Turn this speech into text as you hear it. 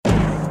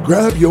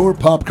Grab your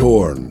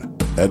popcorn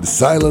and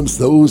silence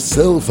those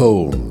cell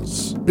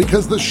phones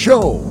because the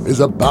show is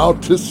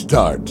about to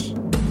start.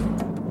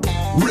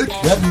 Rick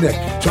and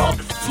Nick Talk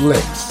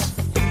Flicks.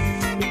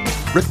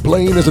 Rick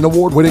Blaine is an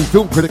award-winning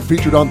film critic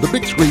featured on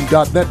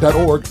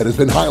thebigscreen.net.org and has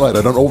been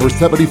highlighted on over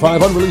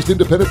 75 unreleased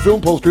independent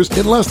film posters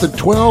in less than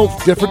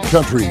 12 different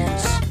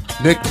countries.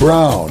 Nick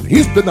Brown,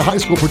 he's been the high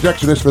school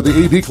projectionist for the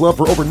AV Club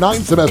for over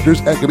 9 semesters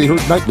and can be heard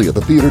nightly at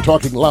the theater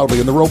talking loudly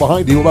in the row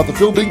behind you about the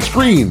film being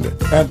screened.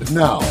 And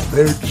now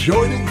they're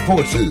joining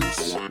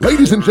forces.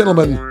 Ladies and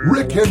gentlemen,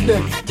 Rick and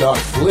Nick Talk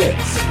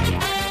Flicks.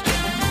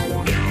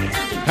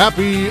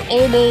 Happy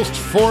almost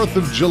 4th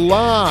of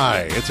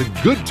July. It's a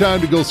good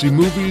time to go see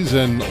movies,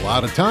 and a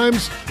lot of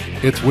times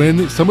it's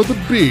when some of the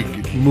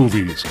big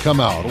movies come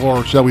out,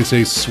 or shall we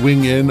say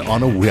swing in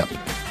on a whip.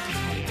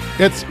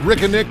 It's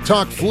Rick and Nick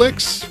Talk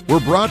Flicks. We're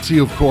brought to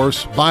you, of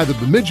course, by the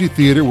Bemidji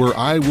Theater, where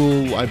I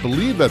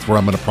believe that's where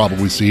I'm going to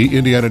probably see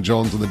Indiana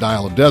Jones and the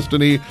Dial of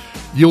Destiny.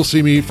 You'll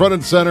see me front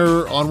and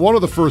center on one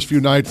of the first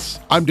few nights.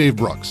 I'm Dave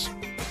Brooks.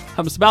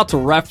 I was about to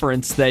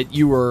reference that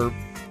you were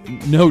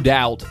no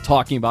doubt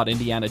talking about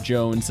Indiana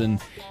Jones and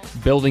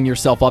building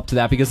yourself up to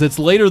that because it's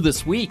later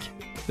this week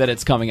that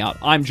it's coming out.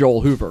 I'm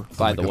Joel Hoover,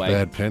 by the way.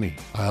 Bad penny.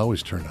 I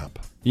always turn up.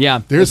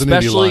 Yeah, There's an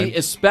indie line.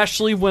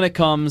 Especially when it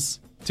comes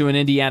to an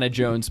Indiana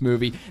Jones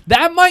movie.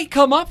 That might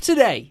come up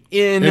today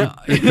in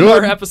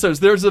our episodes.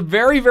 There's a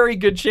very, very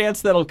good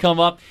chance that'll come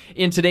up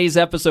in today's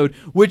episode,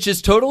 which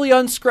is totally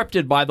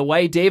unscripted, by the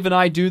way. Dave and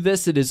I do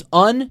this. It is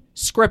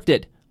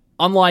unscripted,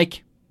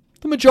 unlike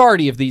the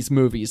majority of these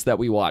movies that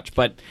we watch,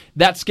 but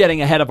that's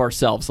getting ahead of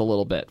ourselves a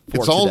little bit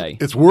for today.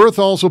 It's worth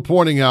also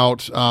pointing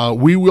out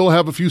we will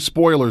have a few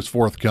spoilers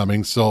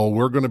forthcoming, so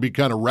we're going to be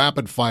kind of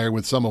rapid fire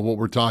with some of what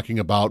we're talking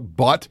about,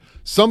 but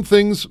some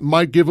things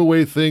might give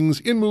away things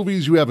in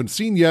movies you haven't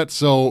seen yet,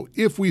 so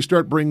if we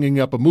start bringing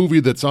up a movie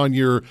that's on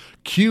your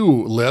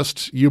queue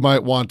list, you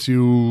might want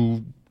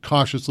to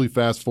cautiously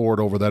fast forward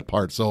over that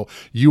part, so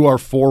you are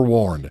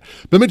forewarned.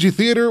 Bemidji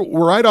Theater,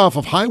 we're right off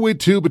of Highway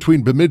 2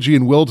 between Bemidji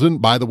and Wilton.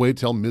 By the way,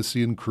 tell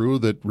Missy and crew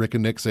that Rick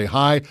and Nick say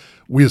hi.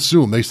 We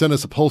assume they send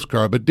us a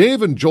postcard, but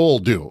Dave and Joel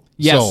do.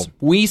 Yes,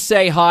 we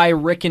say hi.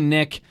 Rick and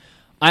Nick,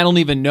 I don't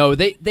even know.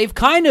 They've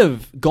kind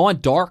of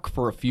gone dark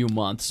for a few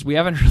months. We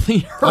haven't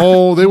really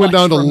heard they went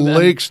down to them.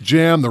 Lakes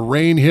Jam. The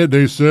rain hit.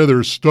 They said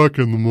they're stuck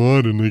in the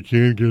mud and they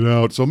can't get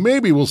out. So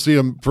maybe we'll see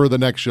them for the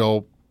next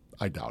show.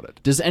 I doubt it.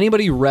 Does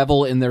anybody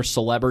revel in their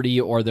celebrity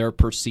or their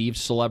perceived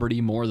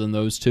celebrity more than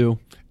those two?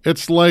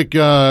 It's like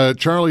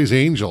Charlie's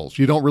Angels.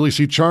 You don't really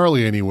see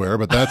Charlie anywhere,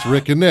 but that's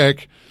Rick and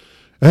Nick.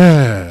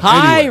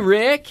 Hi, Anyway.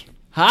 Rick.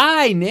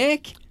 Hi,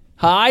 Nick.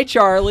 Hi,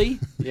 Charlie.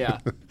 Yeah.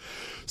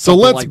 So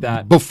Something let's, like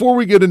that. before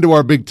we get into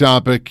our big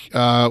topic,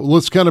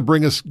 let's kind of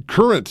bring us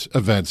current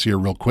events here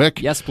real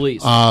quick. Yes,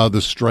 please.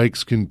 The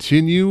strikes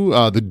continue.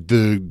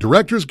 The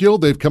Directors Guild,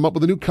 they've come up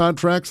with a new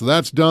contract, so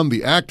that's done.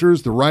 The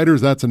actors, the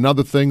writers, that's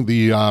another thing.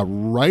 The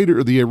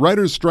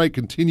writers' strike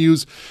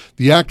continues.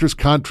 The actors'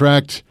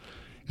 contract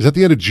is at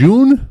the end of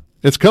June.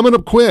 It's coming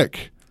up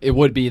quick. It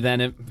would be then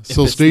if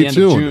So it's stay the end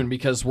tuned. of June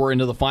because we're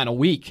into the final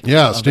week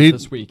Yeah,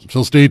 this week.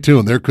 So stay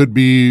tuned. There could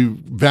be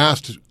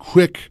vast,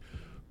 quick,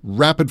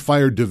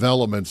 rapid-fire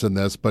developments in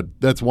this, but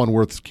that's one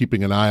worth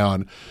keeping an eye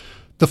on.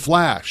 The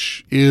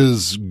Flash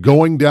is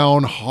going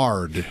down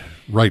hard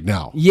right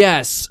now.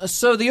 Yes.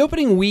 So the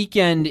opening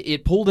weekend,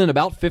 it pulled in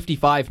about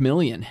 $55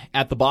 million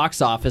at the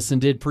box office and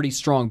did pretty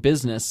strong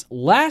business.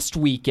 Last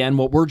weekend,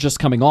 what we're just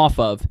coming off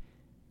of,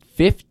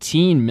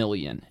 $15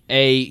 million.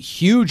 A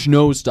huge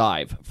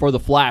nosedive for The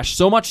Flash.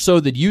 So much so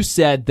that you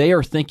said they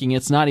are thinking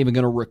it's not even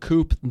going to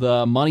recoup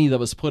the money that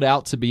was put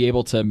out to be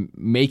able to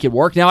make it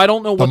work. Now, I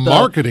don't know what the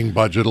marketing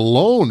budget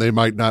alone they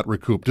might not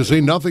recoup, to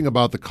say nothing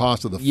about the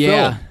cost of the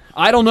film.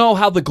 I don't know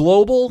how the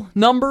global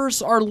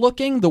numbers are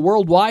looking, the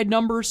worldwide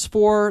numbers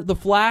for The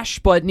Flash,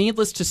 but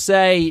needless to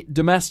say,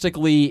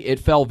 domestically, it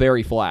fell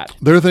very flat.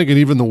 They're thinking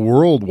even the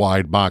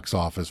worldwide box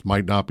office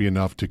might not be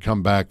enough to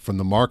come back from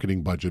the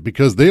marketing budget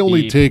because they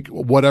only take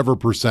whatever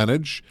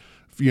percentage.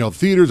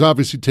 Theaters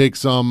obviously take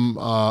some,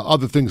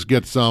 other things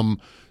get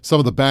some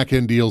of the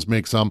back-end deals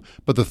make some,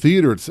 but the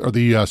theater, or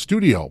the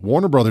studio,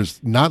 Warner Brothers,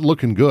 not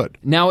looking good.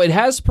 Now, it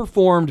has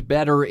performed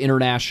better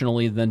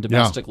internationally than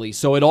domestically,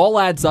 so it all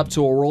adds up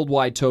to a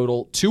worldwide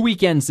total, 2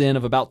 weekends in,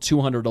 of about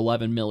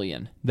 $211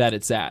 million that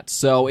it's at.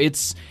 So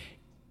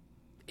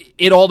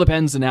it all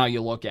depends on how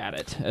you look at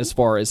it as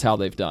far as how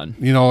they've done.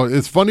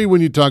 It's funny when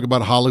you talk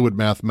about Hollywood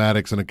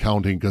mathematics and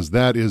accounting because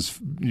that is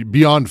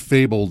beyond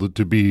fabled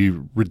to be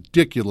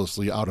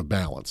ridiculously out of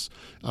balance.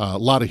 A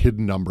lot of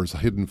hidden numbers,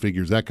 hidden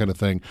figures, that kind of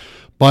thing.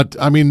 But,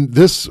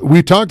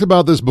 we talked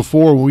about this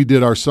before when we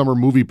did our summer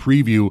movie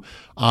preview.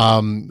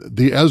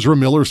 The Ezra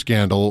Miller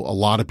scandal, a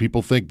lot of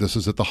people think this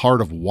is at the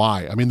heart of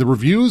why. The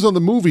reviews on the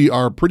movie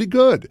are pretty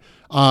good.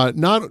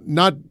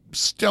 Not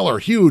stellar,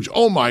 huge.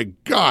 Oh my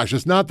gosh,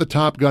 it's not the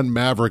Top Gun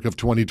Maverick of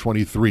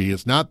 2023.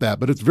 It's not that,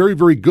 but it's very,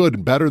 very good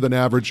and better than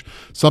average.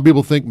 Some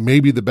people think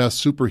maybe the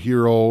best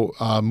superhero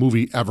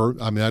movie ever.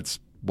 That's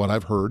what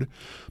I've heard.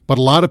 But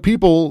a lot of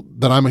people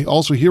that I'm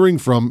also hearing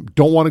from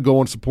don't want to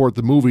go and support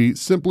the movie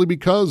simply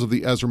because of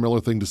the Ezra Miller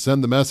thing, to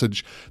send the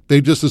message.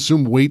 They just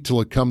assume wait till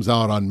it comes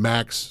out on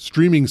Max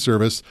streaming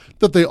service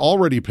that they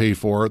already pay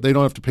for. They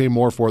don't have to pay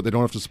more for it. They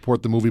don't have to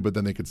support the movie, but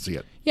then they could see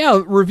it.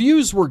 Yeah,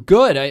 reviews were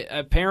good.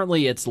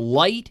 Apparently it's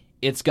light.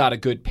 It's got a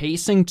good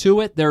pacing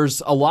to it.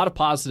 There's a lot of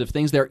positive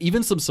things there,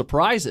 even some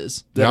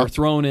surprises that are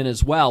thrown in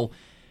as well.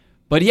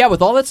 But yeah,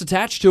 with all that's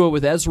attached to it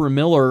with Ezra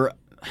Miller,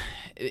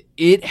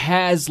 it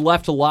has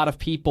left a lot of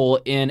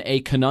people in a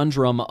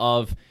conundrum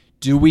of,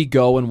 do we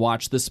go and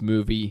watch this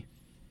movie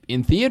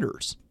in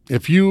theaters?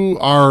 If you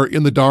are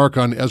in the dark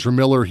on Ezra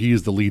Miller, he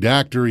is the lead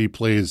actor. He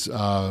plays,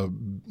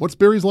 what's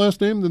Barry's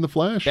last name in The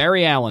Flash?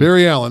 Barry Allen.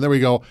 Barry Allen, there we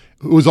go.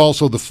 Who was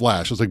also The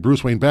Flash. It's like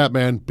Bruce Wayne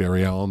Batman,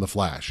 Barry Allen The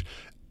Flash.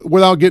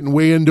 Without getting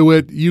way into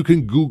it, you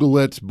can Google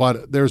it,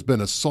 but there's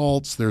been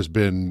assaults, there's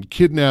been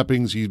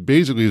kidnappings. He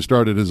basically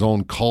started his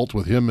own cult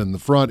with him in the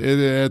front.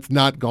 It's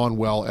not gone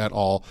well at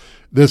all.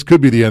 This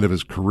could be the end of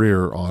his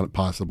career,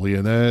 possibly,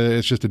 and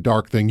it's just a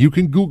dark thing. You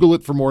can Google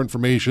it for more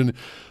information,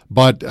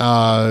 but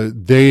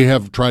they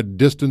have tried to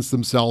distance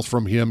themselves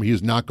from him. He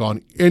has not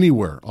gone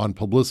anywhere on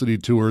publicity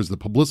tours. The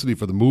publicity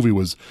for the movie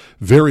was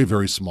very,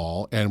 very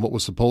small, and what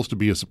was supposed to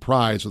be a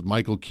surprise with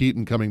Michael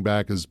Keaton coming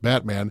back as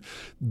Batman,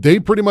 they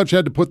pretty much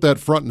had to put that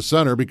front and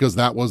center because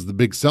that was the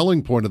big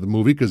selling point of the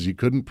movie, because you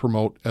couldn't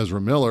promote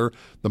Ezra Miller.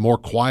 The more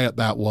quiet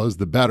that was,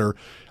 the better.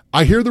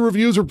 I hear the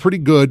reviews are pretty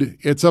good.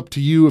 It's up to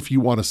you if you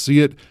want to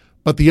see it.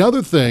 But the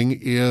other thing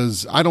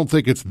is, I don't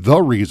think it's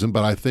the reason,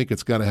 but I think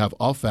it's going to have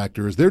a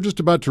factor, is they're just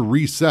about to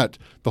reset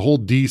the whole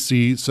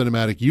DC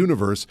cinematic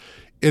universe.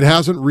 It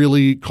hasn't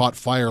really caught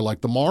fire like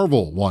the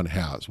Marvel one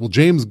has. Well,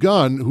 James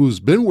Gunn, who's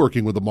been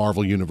working with the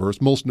Marvel universe,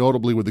 most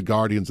notably with the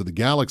Guardians of the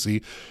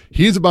Galaxy,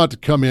 he's about to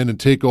come in and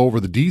take over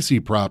the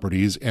DC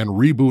properties and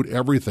reboot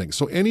everything.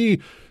 So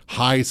any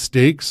high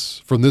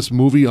stakes from this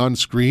movie on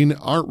screen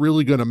aren't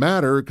really going to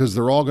matter, because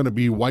they're all going to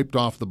be wiped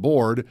off the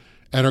board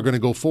and are going to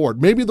go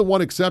forward. Maybe the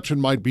one exception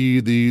might be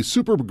the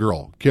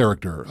Supergirl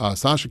character.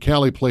 Sasha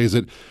Calle plays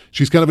it.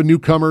 She's kind of a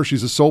newcomer.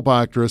 She's a soap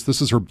actress.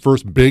 This is her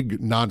first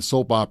big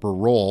non-soap opera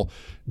role.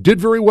 Did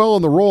very well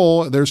in the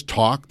role. There's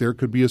talk there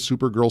could be a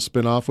Supergirl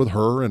spinoff with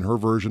her and her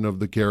version of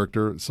the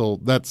character. So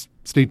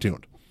stay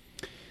tuned.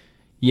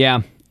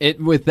 Yeah,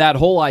 with that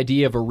whole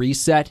idea of a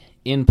reset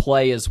in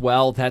play as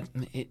well,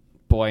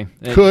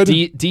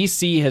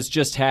 DC has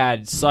just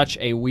had such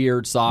a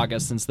weird saga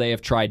since they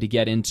have tried to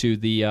get into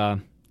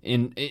the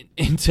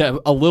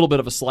into a little bit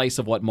of a slice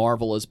of what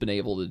Marvel has been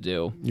able to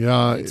do.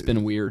 Yeah, it's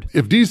been weird.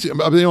 If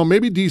DC,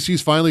 maybe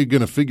DC's finally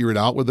going to figure it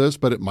out with this,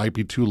 but it might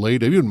be too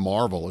late. Even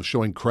Marvel is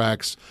showing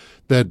cracks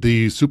that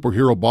the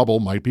superhero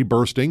bubble might be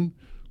bursting.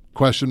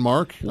 Question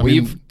mark.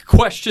 We've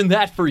questioned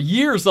that for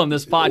years on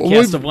this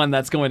podcast of when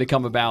that's going to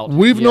come about.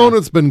 We've known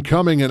it's been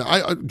coming, and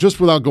I just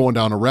without going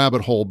down a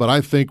rabbit hole, but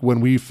I think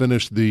when we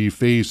finish the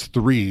Phase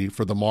 3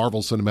 for the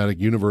Marvel Cinematic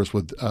Universe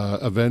with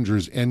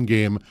Avengers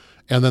Endgame,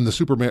 and then the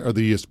Superman or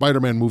the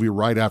Spider-Man movie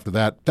right after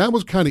that, that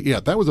was kind of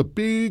it. That was a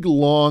big,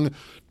 long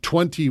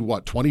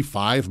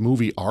 25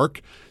 movie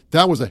arc.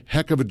 That was a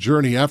heck of a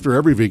journey. After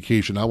every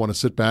vacation, I want to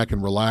sit back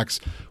and relax.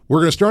 We're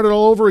going to start it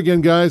all over again,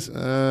 guys.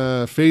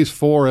 Phase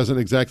 4 hasn't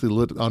exactly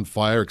lit on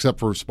fire, except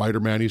for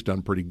Spider-Man. He's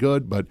done pretty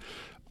good, but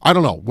I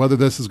don't know whether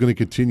this is going to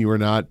continue or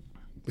not.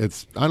 I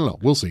don't know.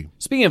 We'll see.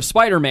 Speaking of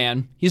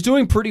Spider-Man, he's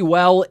doing pretty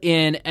well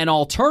in an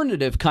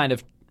alternative kind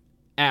of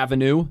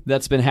avenue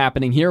that's been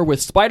happening here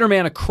with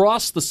Spider-Man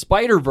Across the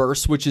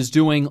Spider-Verse, which is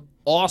doing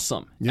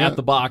awesome at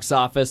the box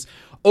office.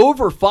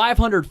 Over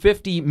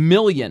 $550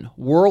 million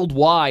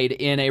worldwide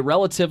in a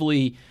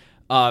relatively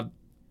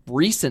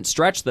recent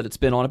stretch that it's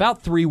been on,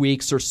 about 3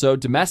 weeks or so.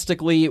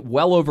 Domestically,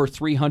 well over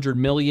 $300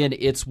 million.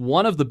 It's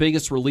one of the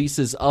biggest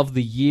releases of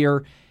the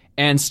year,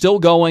 and still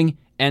going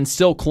and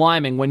still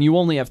climbing when you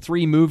only have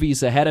 3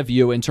 movies ahead of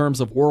you in terms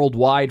of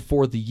worldwide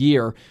for the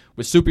year,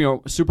 with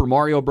Super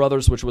Mario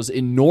Brothers, which was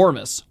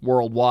enormous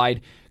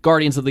worldwide,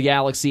 Guardians of the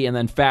Galaxy, and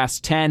then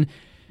Fast 10.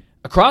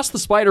 Across the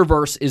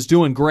Spider-Verse is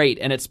doing great,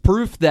 and it's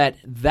proof that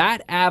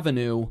that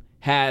avenue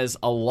has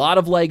a lot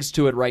of legs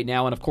to it right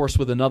now, and of course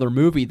with another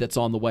movie that's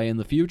on the way in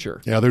the future.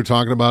 Yeah, they're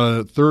talking about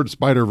a third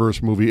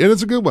Spider-Verse movie, and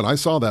it's a good one. I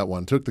saw that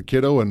one. Took the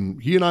kiddo,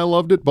 and he and I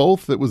loved it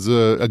both. It was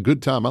a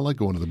good time. I like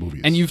going to the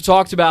movies. And you've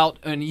talked about,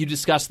 and you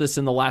discussed this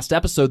in the last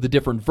episode, the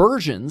different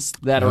versions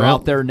that are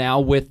out there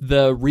now with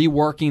the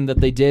reworking that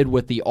they did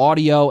with the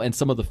audio and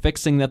some of the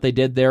fixing that they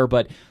did there,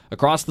 but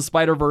Across the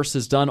Spider-Verse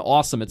has done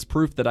awesome. It's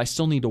proof that I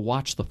still need to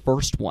watch the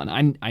first one.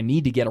 I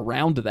need to get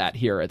around to that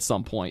here at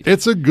some point.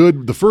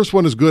 The first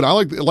one is good. I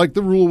like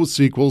the rule with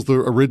sequels. The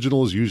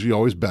original is usually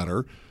always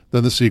better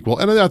than the sequel.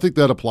 And I think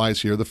that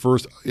applies here. The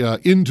first,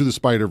 Into the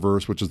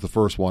Spider-Verse, which is the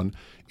first one,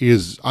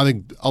 is, I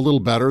think, a little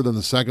better than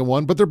the second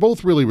one. But they're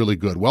both really, really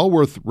good. Well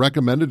worth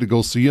recommended to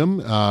go see them.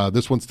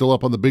 This one's still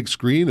up on the big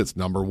screen. It's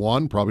number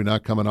 1. Probably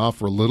not coming off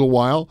for a little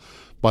while.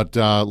 But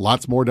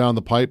lots more down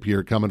the pipe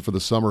here coming for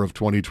the summer of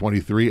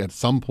 2023. At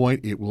some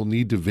point, it will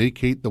need to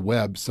vacate the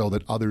web so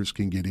that others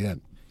can get in.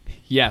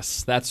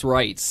 Yes, that's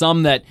right.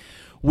 Some that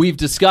we've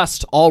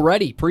discussed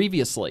already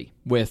previously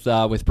with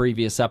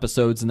previous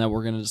episodes, and that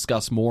we're going to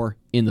discuss more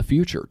in the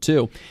future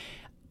too.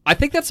 I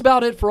think that's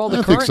about it for all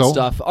the current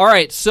stuff. All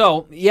right,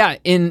 so yeah,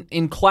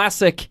 in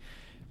classic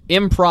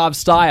improv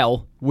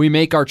style, we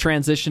make our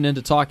transition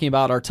into talking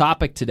about our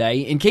topic today.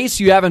 In case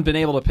you haven't been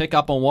able to pick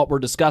up on what we're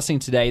discussing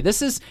today,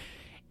 this is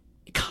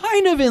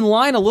kind of in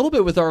line a little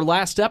bit with our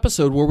last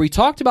episode where we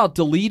talked about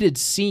deleted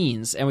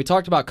scenes and we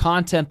talked about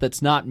content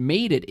that's not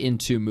made it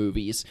into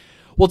movies.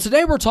 Well,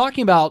 today we're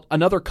talking about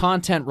another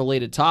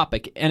content-related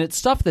topic, and it's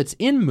stuff that's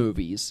in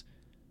movies,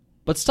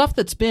 but stuff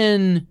that's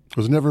been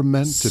was never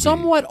meant to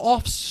somewhat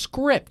off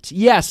script.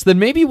 Yes, that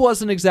maybe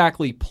wasn't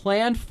exactly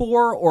planned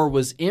for or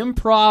was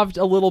improv'd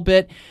a little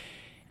bit.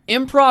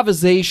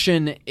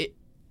 Improvisation,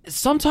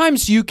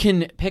 sometimes you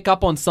can pick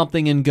up on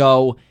something and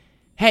go,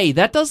 hey,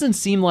 that doesn't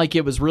seem like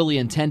it was really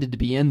intended to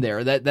be in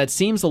there. That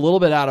seems a little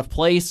bit out of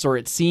place, or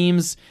it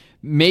seems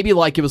maybe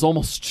like it was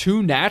almost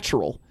too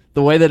natural,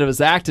 the way that it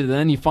was acted. And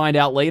then you find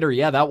out later,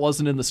 yeah, that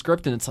wasn't in the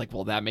script. And it's like,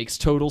 well, that makes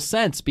total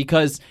sense,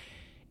 because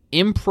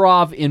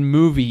improv in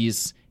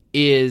movies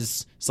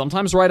is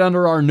sometimes right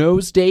under our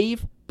nose,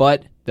 Dave,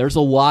 but there's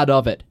a lot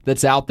of it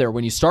that's out there.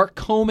 When you start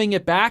combing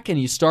it back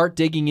and you start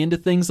digging into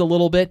things a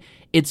little bit,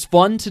 it's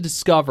fun to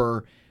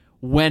discover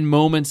when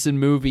moments in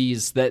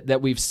movies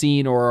that we've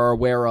seen or are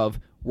aware of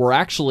were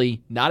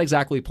actually not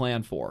exactly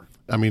planned for.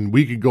 I mean,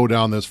 we could go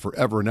down this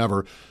forever and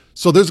ever.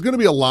 So there's going to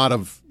be a lot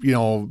of,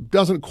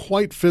 doesn't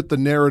quite fit the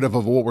narrative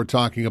of what we're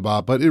talking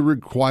about, but it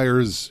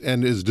requires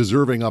and is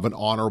deserving of an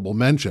honorable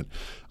mention.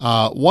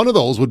 One of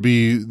those would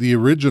be the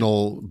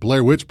original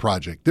Blair Witch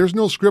Project. There's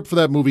no script for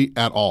that movie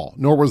at all,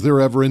 nor was there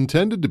ever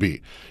intended to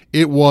be.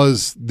 It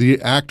was the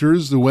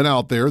actors who went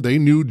out there. They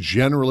knew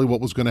generally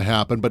what was going to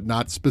happen, but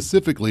not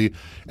specifically.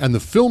 And the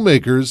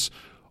filmmakers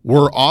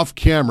were off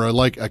camera,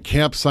 like a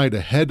campsite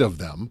ahead of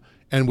them,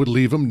 and would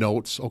leave them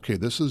notes. Okay,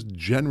 this is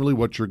generally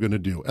what you're going to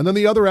do. And then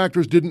the other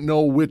actors didn't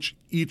know which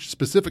each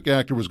specific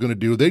actor was going to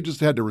do. They just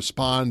had to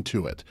respond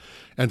to it.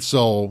 And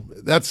so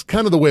that's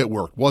kind of the way it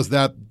worked. Was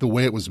that the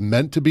way it was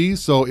meant to be?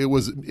 So it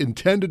was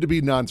intended to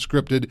be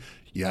non-scripted,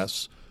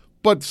 yes,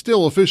 but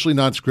still officially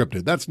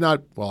non-scripted. That's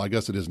not, well, I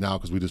guess it is now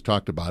because we just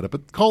talked about it,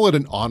 but call it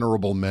an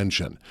honorable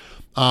mention.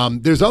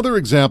 There's other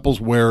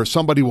examples where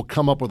somebody will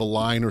come up with a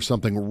line or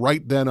something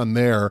right then and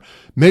there,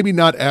 maybe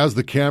not as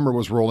the camera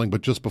was rolling,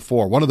 but just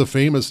before. One of the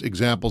famous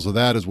examples of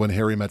that is When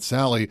Harry Met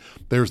Sally.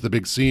 There's the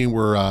big scene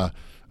where,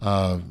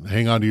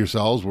 hang on to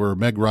yourselves, where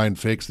Meg Ryan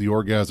fakes the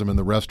orgasm in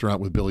the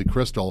restaurant with Billy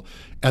Crystal.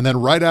 And then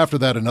right after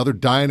that, another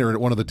diner at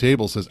one of the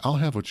tables says, I'll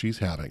have what she's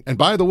having. And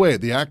by the way,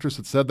 the actress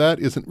that said that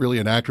isn't really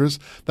an actress.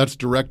 That's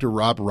director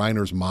Rob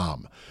Reiner's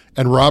mom.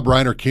 And Rob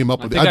Reiner came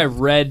up with... I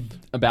read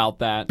about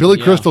that. Billy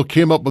Crystal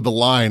came up with the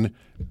line,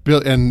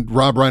 and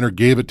Rob Reiner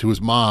gave it to his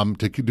mom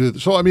to do it.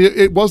 So, I mean,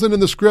 it wasn't in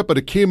the script, but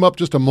it came up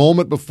just a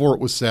moment before it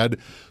was said.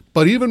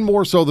 But even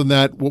more so than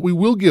that, what we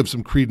will give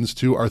some credence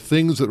to are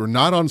things that are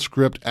not on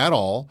script at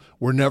all,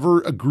 were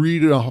never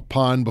agreed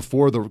upon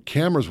before the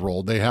cameras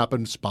rolled. They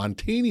happened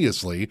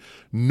spontaneously.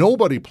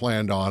 Nobody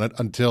planned on it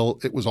until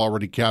it was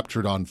already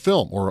captured on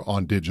film or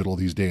on digital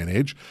these day and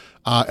age.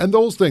 And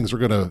those things are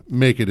going to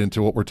make it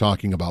into what we're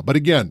talking about. But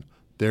again,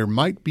 there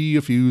might be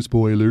a few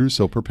spoilers,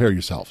 so prepare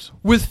yourselves.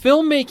 With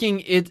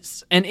filmmaking,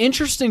 it's an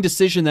interesting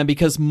decision then,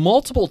 because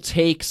multiple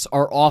takes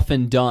are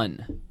often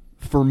done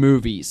for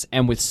movies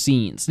and with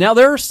scenes. Now,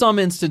 there are some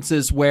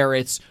instances where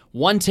it's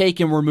one take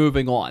and we're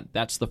moving on.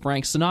 That's the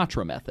Frank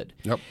Sinatra method.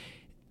 Yep.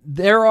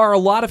 There are a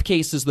lot of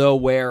cases, though,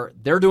 where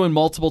they're doing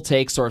multiple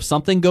takes, or if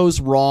something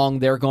goes wrong,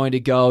 they're going to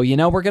go,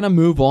 we're going to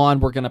move on.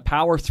 We're going to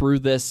power through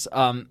this.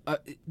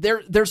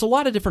 There's a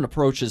lot of different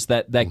approaches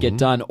that get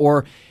done.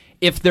 Or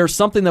if there's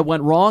something that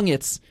went wrong,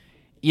 it's,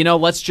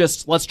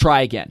 let's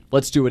try again.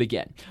 Let's do it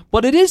again.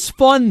 But it is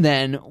fun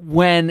then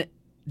when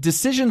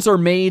decisions are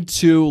made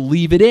to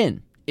leave it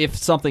in if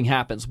something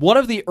happens. One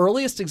of the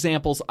earliest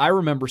examples I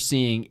remember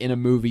seeing in a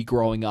movie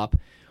growing up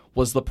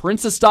was The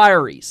Princess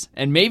Diaries.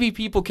 And maybe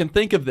people can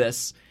think of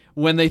this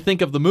when they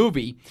think of the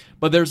movie,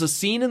 but there's a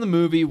scene in the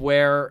movie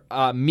where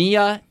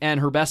Mia and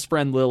her best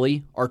friend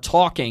Lily are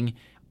talking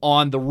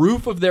on the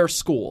roof of their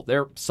school.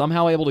 They're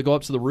somehow able to go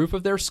up to the roof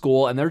of their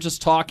school, and they're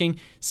just talking,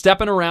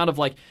 stepping around of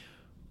like,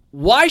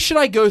 why should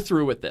I go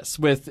through with this,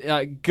 with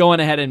going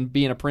ahead and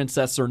being a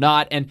princess or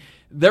not? And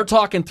they're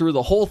talking through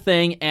the whole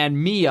thing,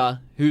 and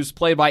Mia, who's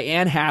played by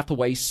Anne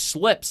Hathaway,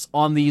 slips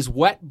on these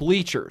wet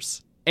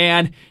bleachers.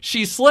 And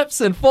she slips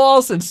and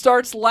falls and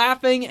starts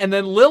laughing, and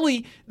then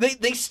Lily,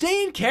 they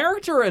stay in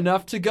character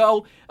enough to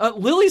go,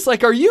 Lily's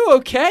like, are you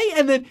okay?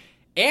 And then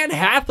Anne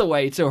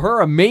Hathaway, to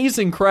her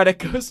amazing credit,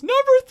 goes, number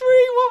 3,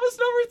 what was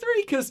number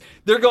 3? Because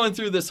they're going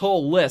through this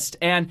whole list.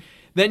 And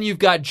then you've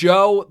got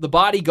Joe, the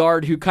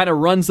bodyguard, who kind of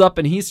runs up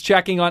and he's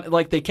checking on,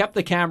 like, they kept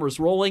the cameras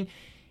rolling.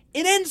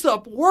 It ends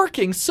up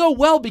working so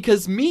well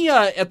because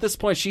Mia, at this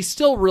point, she's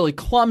still really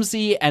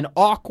clumsy and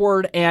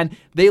awkward, and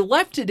they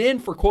left it in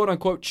for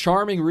quote-unquote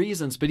charming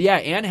reasons. But yeah,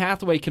 Anne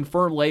Hathaway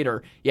confirmed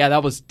later, yeah,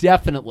 that was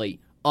definitely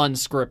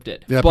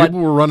unscripted. Yeah, people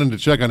were running to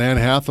check on Anne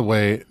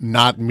Hathaway,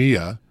 not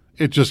Mia.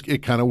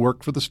 it kind of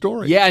worked for the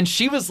story. Yeah, and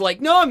she was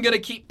like, no, I'm going to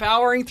keep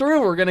powering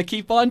through. We're going to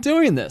keep on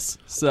doing this.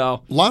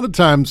 So a lot of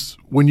times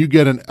when you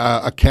get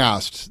a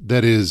cast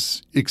that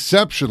is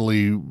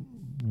exceptionally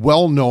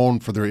well known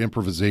for their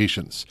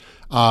improvisations,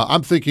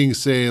 I'm thinking,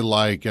 say,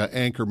 like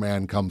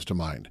Anchorman comes to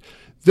mind.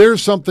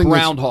 There's something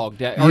Groundhog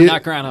Day, or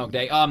not Groundhog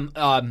Day.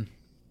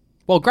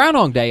 Well,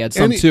 Groundhog Day had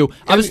some too.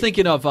 I was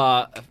thinking of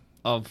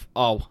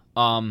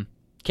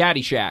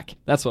Caddyshack.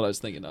 That's what I was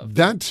thinking of.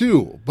 That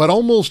too, but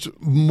almost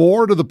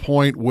more to the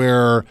point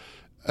where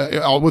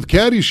with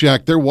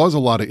Caddyshack there was a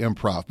lot of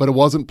improv, but it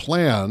wasn't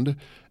planned.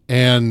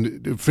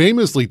 And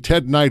famously,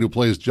 Ted Knight, who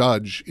plays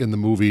Judge in the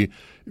movie,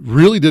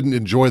 really didn't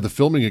enjoy the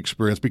filming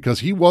experience because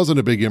he wasn't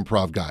a big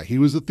improv guy. He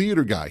was a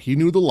theater guy. He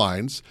knew the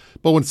lines,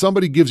 but when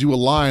somebody gives you a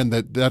line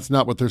that's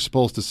not what they're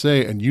supposed to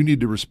say and you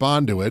need to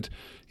respond to it,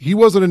 he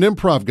wasn't an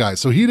improv guy,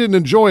 so he didn't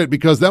enjoy it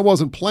because that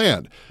wasn't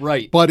planned.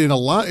 Right. But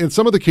in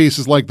some of the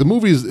cases, like the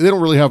movies, they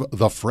don't really have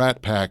the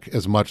frat pack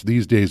as much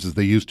these days as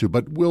they used to.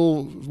 But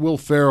Will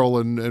Ferrell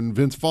and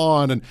Vince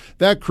Vaughn and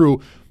that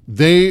crew,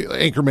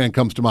 Anchorman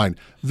comes to mind.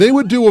 They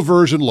would do a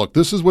version. Look,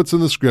 this is what's in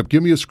the script.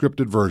 Give me a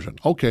scripted version.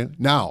 Okay,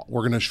 now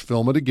we're going to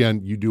film it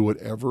again. You do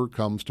whatever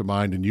comes to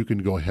mind, and you can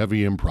go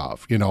heavy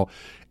improv,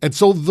 And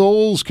so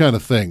those kind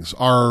of things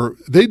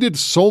they did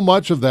so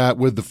much of that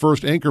with the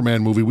first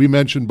Anchorman movie we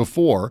mentioned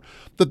before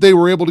that they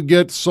were able to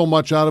get so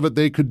much out of it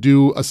they could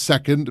do a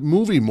second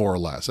movie more or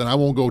less. And I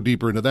won't go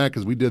deeper into that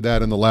because we did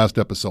that in the last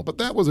episode. But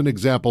that was an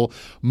example.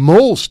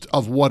 Most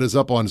of what is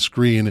up on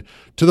screen,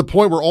 to the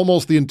point where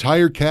almost the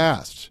entire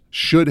cast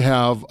should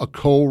have a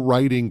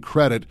co-writing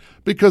credit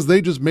because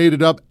they just made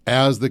it up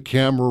as the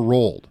camera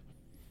rolled.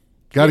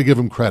 Got to give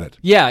them credit.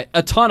 Yeah,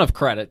 a ton of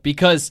credit,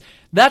 because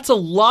that's a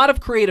lot of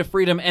creative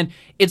freedom, and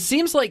it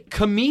seems like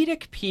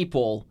comedic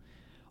people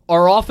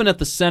are often at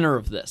the center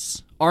of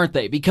this, aren't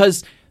they?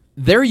 Because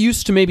they're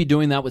used to maybe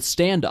doing that with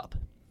stand-up.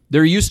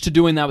 They're used to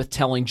doing that with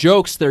telling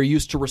jokes. They're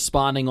used to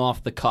responding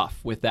off the cuff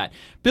with that.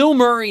 Bill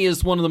Murray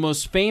is one of the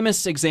most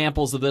famous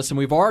examples of this, and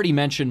we've already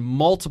mentioned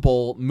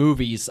multiple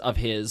movies of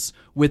his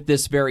with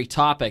this very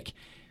topic.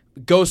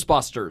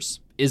 Ghostbusters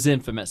is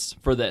infamous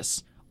for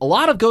this. A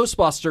lot of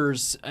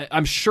Ghostbusters,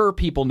 I'm sure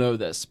people know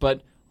this,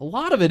 but a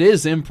lot of it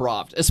is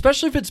improv,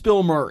 especially if it's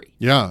Bill Murray.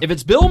 Yeah. If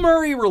it's Bill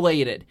Murray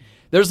related,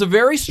 there's a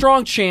very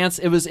strong chance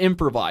it was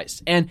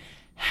improvised. And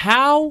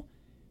how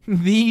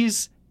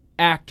these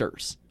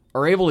actors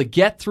are able to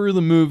get through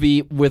the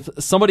movie with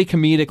somebody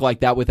comedic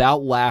like that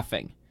without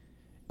laughing,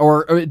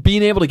 or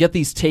being able to get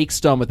these takes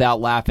done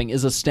without laughing,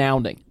 is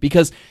astounding.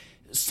 Because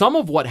some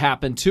of what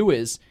happened too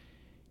is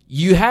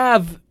you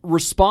have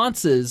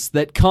responses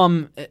that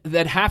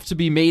have to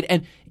be made,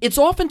 and it's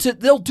often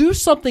they'll do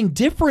something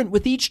different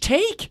with each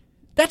take.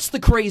 That's the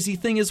crazy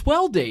thing as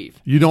well,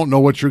 Dave. You don't know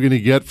what you're going to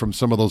get from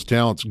some of those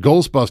talents.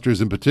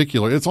 Ghostbusters in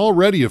particular, it's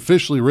already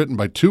officially written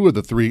by two of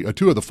the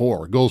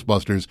four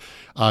Ghostbusters.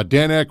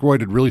 Dan Aykroyd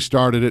had really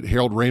started it.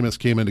 Harold Ramis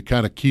came in to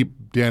kind of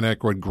keep Dan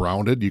Aykroyd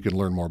grounded. You can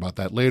learn more about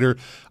that later.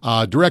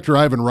 Director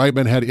Ivan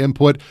Reitman had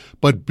input,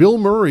 but Bill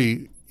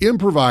Murray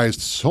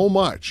improvised so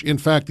much. In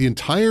fact, the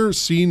entire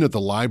scene at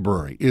the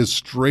library is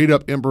straight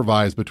up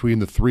improvised between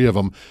the three of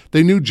them.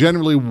 They knew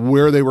generally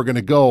where they were going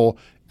to go,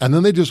 and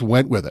then they just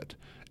went with it.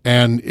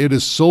 And it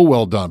is so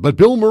well done. But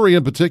Bill Murray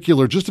in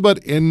particular, just about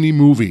any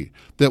movie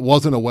that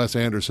wasn't a Wes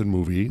Anderson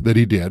movie that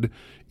he did,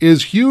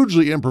 is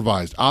hugely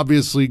improvised.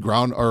 Obviously,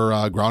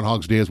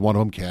 Groundhog's Day is one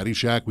of them.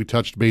 Caddyshack, we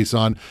touched base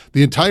on.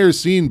 The entire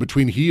scene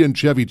between he and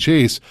Chevy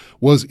Chase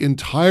was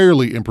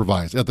entirely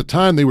improvised. At the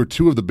time, they were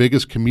two of the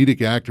biggest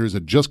comedic actors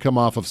that just come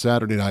off of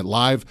Saturday Night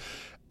Live.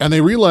 And they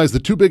realized the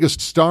two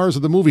biggest stars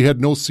of the movie had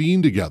no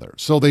scene together.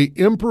 So they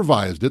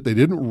improvised it. They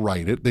didn't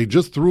write it. They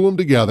just threw them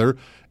together,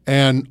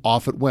 and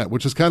off it went,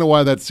 which is kind of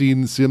why that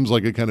scene seems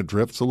like it kind of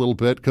drifts a little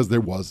bit, because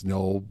there's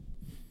no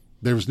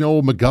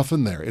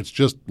MacGuffin there. It's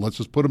just, let's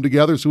just put them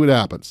together, see what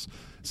happens.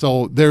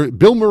 So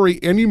Bill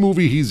Murray, any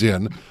movie he's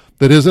in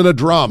that isn't a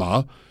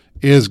drama,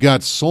 is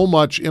got so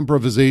much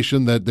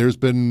improvisation that there's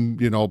been,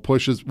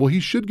 pushes. Well, he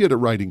should get a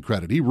writing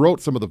credit. He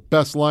wrote some of the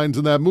best lines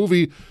in that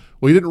movie.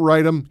 Well, he didn't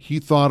write them. He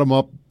thought them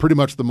up pretty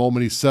much the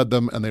moment he said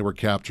them, and they were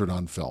captured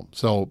on film.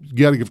 So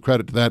you got to give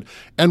credit to that.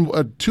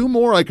 And two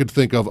more I could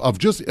think of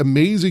just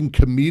amazing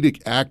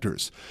comedic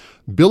actors.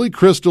 Billy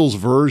Crystal's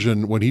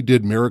version when he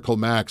did Miracle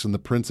Max and The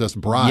Princess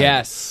Bride.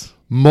 Yes.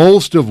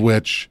 Most of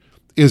which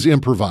is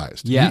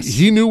improvised. Yes.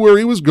 He knew where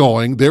he was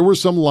going. There were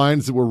some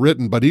lines that were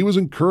written, but he was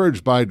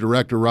encouraged by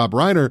director Rob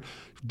Reiner.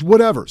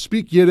 Whatever,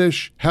 speak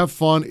Yiddish, have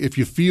fun. If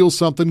you feel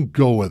something,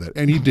 go with it.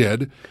 And he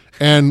did.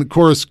 And, of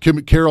course,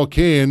 Carol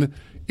Kane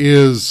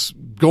is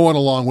going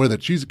along with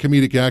it. She's a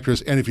comedic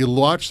actress. And if you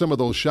watch some of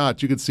those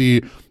shots, you can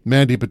see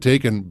Mandy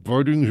Patinkin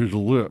biting his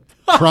lip,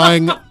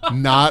 trying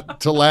not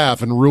to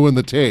laugh and ruin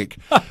the take.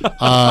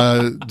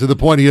 To the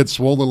point he had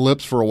swollen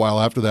lips for a while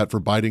after that for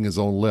biting his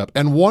own lip.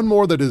 And one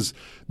more that is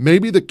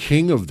maybe the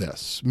king of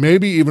this,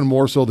 maybe even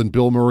more so than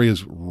Bill Murray,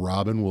 is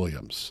Robin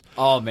Williams.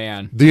 Oh,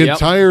 man. The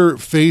entire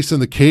face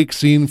and the cake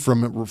scene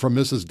from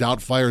Mrs.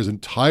 Doubtfire is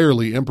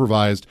entirely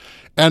improvised.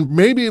 And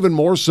maybe even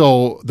more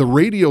so, the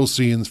radio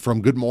scenes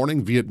from Good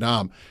Morning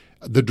Vietnam.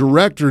 The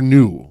director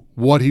knew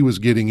what he was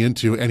getting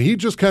into, and he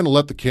just kind of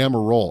let the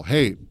camera roll.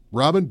 Hey,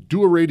 Robin,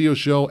 do a radio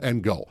show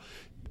and go.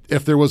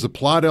 If there was a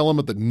plot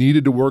element that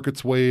needed to work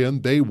its way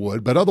in, they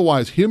would. But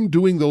otherwise, him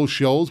doing those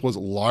shows was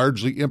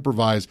largely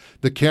improvised.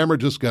 The camera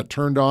just got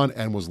turned on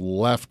and was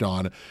left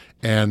on.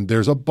 And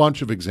there's a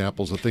bunch of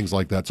examples of things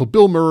like that. So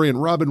Bill Murray and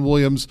Robin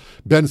Williams,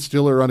 Ben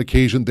Stiller on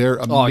occasion, they're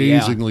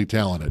amazingly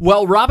talented.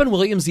 Well, Robin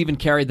Williams even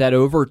carried that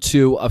over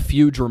to a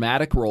few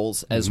dramatic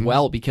roles as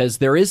well, because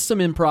there is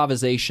some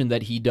improvisation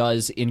that he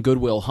does in Good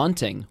Will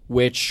Hunting,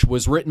 which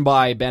was written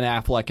by Ben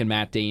Affleck and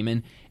Matt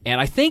Damon.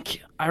 And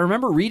I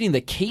remember reading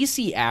that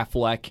Casey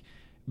Affleck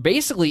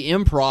basically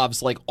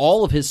improvs like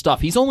all of his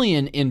stuff. He's only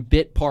in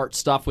bit part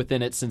stuff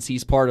within it since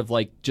he's part of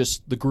like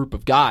just the group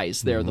of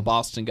guys there, the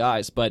Boston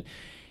guys. But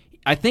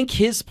I think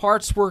his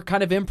parts were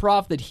kind of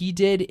improv that he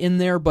did in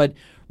there. But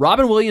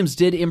Robin Williams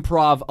did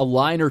improv a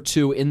line or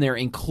two in there,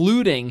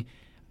 including,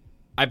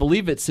 I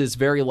believe it's his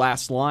very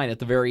last line at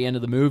the very end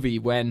of the movie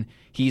when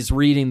he's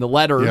reading the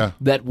letter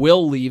that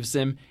Will leaves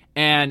him.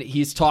 And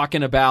he's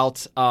talking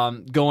about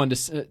going to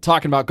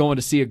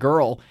see a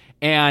girl,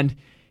 and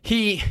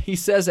he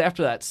says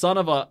after that, "Son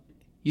of a,"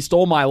 he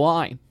stole my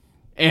line,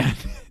 and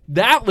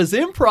that was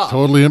improv.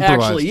 Totally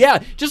improvised. Actually,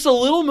 yeah, just a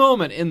little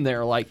moment in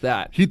there like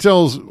that. He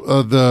tells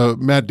the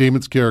Matt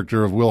Damon's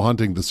character of Will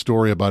Hunting the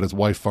story about his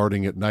wife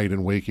farting at night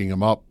and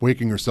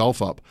waking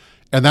herself up.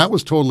 And that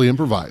was totally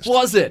improvised.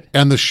 Was it?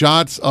 And the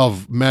shots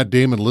of Matt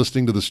Damon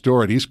listening to the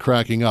story, and he's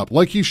cracking up,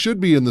 like he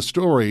should be in the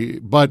story,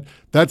 but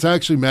that's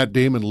actually Matt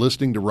Damon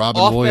listening to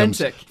Robin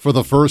Williams for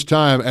the first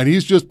time, and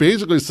he's just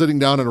basically sitting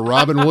down in a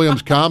Robin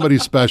Williams comedy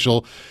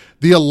special.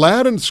 The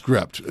Aladdin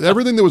script,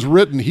 everything that was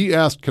written, he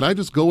asked, "Can I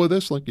just go with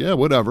this?" Like, yeah,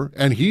 whatever.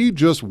 And he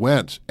just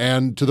went,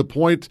 and to the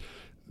point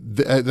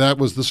that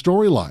was the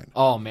storyline.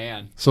 Oh,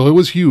 man. So it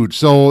was huge.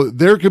 So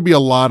there could be a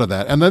lot of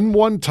that. And then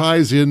one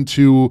ties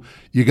into,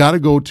 you got to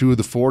go to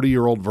The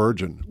 40-Year-Old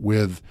Virgin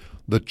with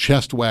the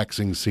chest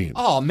waxing scene.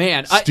 Oh,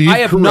 man. I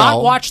have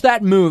not watched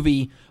that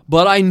movie,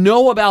 but I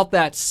know about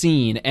that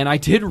scene, and I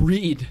did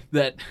read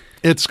that.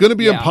 It's going to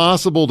be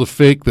impossible to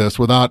fake this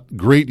without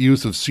great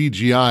use of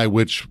CGI,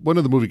 which, when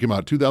did the movie come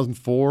out?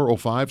 2004,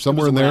 05,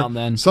 somewhere in there?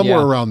 Then. Somewhere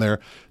around there.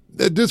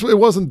 It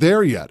wasn't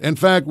there yet. In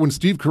fact, when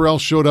Steve Carell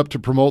showed up to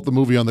promote the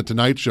movie on The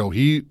Tonight Show,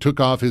 he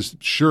took off his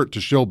shirt to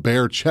show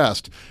bare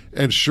chest.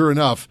 And sure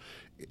enough,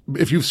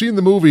 if you've seen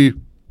the movie,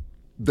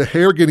 the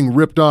hair getting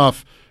ripped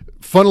off,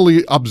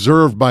 funnily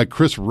observed by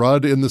Chris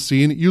Rudd in the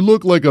scene, you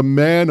look like a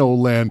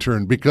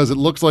man-o'-lantern because it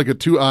looks like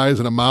 2 eyes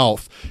and a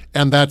mouth.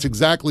 And that's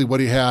exactly what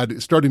he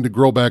had, starting to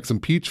grow back some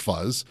peach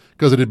fuzz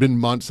because it had been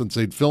months since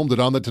they'd filmed it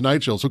on The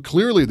Tonight Show. So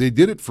clearly they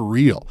did it for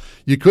real.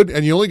 You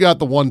only got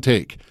the one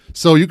take.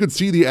 So you could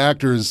see the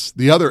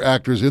other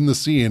actors in the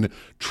scene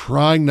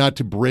trying not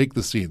to break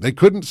the scene. They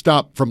couldn't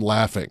stop from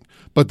laughing,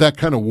 but that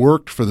kind of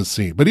worked for the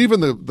scene. But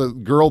even the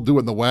girl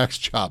doing the wax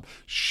job,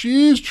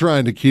 she's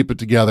trying to keep it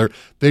together.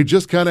 They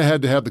just kind of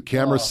had to have the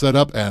camera set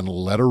up and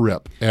let her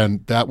rip.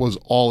 And that was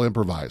all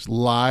improvised,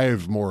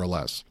 live more or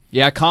less.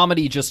 Yeah,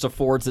 comedy just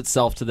affords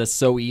itself to this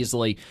so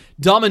easily.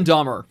 Dumb and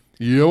Dumber.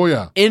 Oh,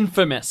 yeah.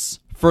 Infamous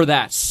for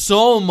that.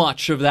 So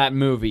much of that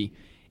movie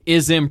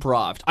is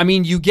improv. I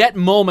mean, you get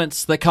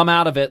moments that come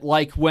out of it,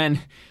 like when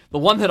the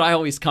one that I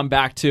always come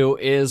back to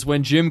is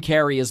when Jim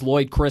Carrey as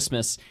Lloyd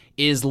Christmas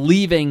is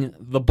leaving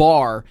the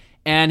bar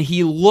and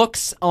he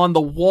looks on the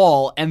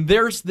wall and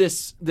there's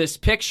this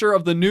picture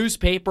of the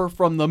newspaper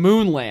from the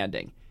moon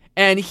landing.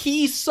 And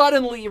he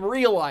suddenly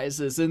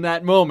realizes in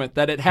that moment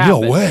that it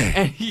happened. No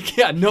way.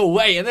 And no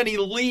way. And then he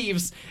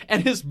leaves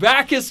and his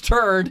back is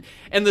turned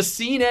and the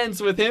scene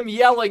ends with him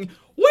yelling,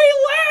 "We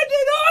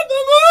landed on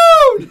the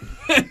moon!"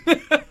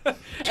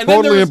 And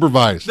totally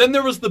improvised. Then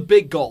there was the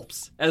big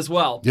gulps as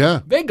well.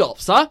 Yeah. Big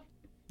gulps, huh?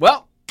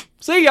 Well,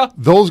 see ya.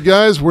 Those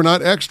guys were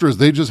not extras.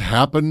 They just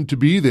happened to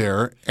be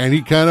there, and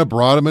he kind of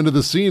brought them into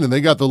the scene, and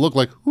they got the look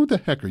like, who the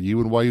heck are you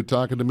and why are you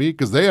talking to me?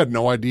 Because they had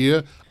no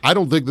idea. I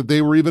don't think that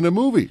they were even a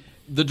movie.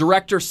 The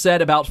director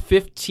said about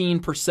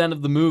 15%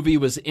 of the movie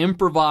was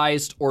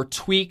improvised or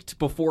tweaked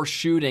before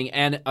shooting,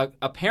 and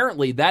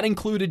apparently that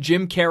included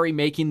Jim Carrey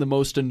making the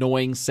most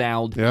annoying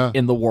sound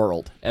in the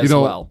world as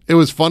well. It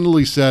was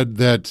funnily said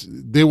that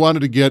they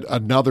wanted to get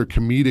another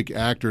comedic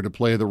actor to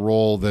play the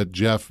role that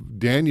Jeff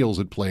Daniels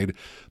had played,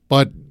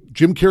 but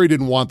Jim Carrey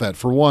didn't want that.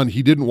 For one,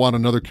 he didn't want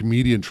another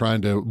comedian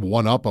trying to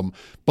one-up him.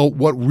 But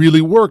what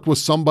really worked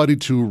was somebody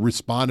to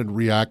respond and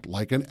react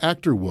like an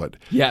actor would.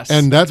 Yes.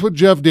 And that's what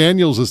Jeff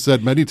Daniels has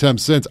said many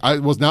times since.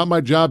 It was not my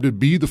job to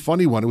be the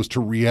funny one. It was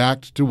to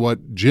react to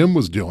what Jim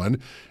was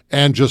doing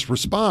and just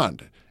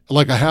respond.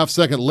 like a half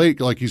second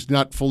late, like he's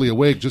not fully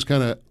awake, just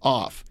kind of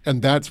off.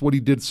 And that's what he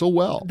did so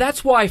well.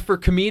 That's why, for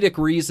comedic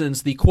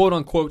reasons, the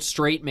quote-unquote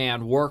straight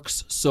man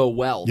works so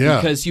well.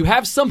 Yeah. Because you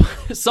have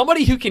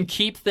somebody who can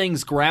keep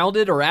things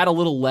grounded or add a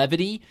little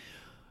levity,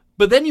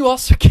 but then you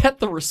also get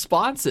the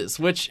responses,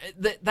 which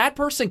that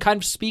person kind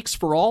of speaks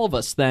for all of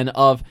us then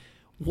of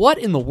what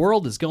in the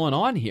world is going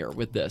on here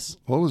with this.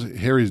 What was it?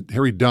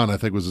 Harry Dunn, I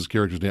think was his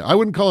character's name. I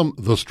wouldn't call him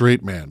the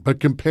straight man,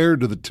 but compared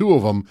to the two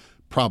of them,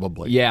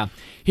 probably. Yeah.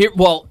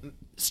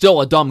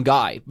 Still a dumb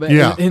guy, but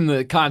in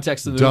the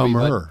context of the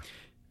movie.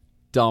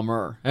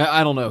 Dumber.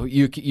 I don't know.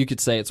 You could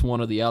say it's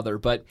one or the other,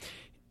 but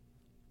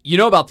you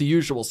know about The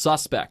Usual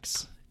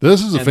Suspects.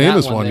 This is a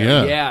famous one,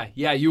 yeah.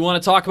 Yeah. You want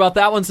to talk about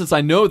that one, since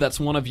I know that's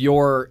one of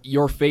your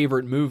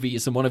favorite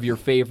movies and one of your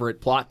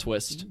favorite plot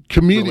twist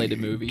related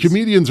movies.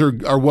 Comedians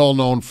are well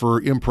known for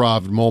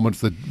improv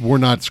moments that were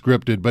not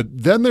scripted, but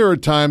then there are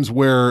times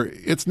where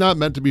it's not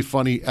meant to be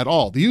funny at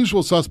all. The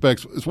Usual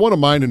Suspects is one of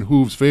mine and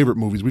Hoove's favorite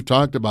movies. We've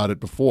talked about it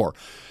before.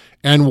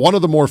 And one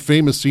of the more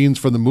famous scenes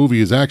from the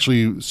movie is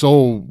actually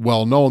so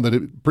well known that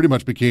it pretty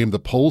much became the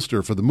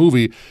poster for the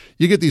movie.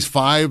 You get these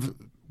 5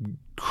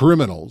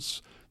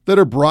 criminals that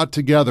are brought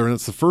together, and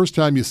it's the first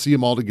time you see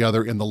them all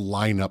together in the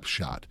lineup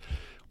shot.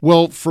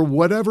 Well, for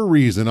whatever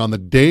reason, on the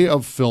day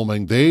of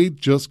filming, they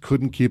just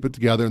couldn't keep it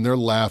together, and they're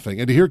laughing.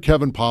 And to hear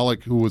Kevin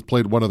Pollak, who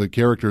played one of the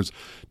characters,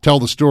 tell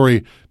the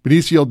story,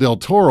 Benicio del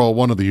Toro,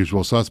 one of the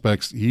Usual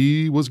Suspects,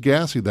 he was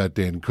gassy that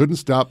day and couldn't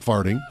stop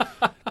farting.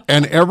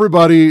 And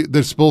everybody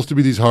that's supposed to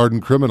be these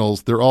hardened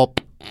criminals, they're all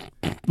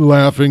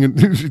laughing,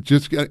 and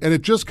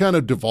it just kind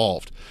of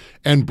devolved.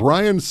 And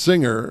Bryan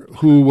Singer,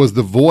 who was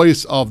the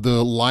voice of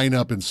the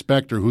lineup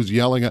inspector who's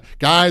yelling,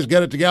 guys,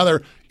 get it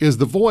together, is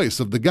the voice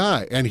of the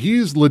guy. And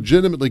he's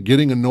legitimately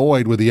getting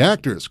annoyed with the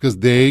actors because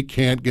they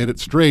can't get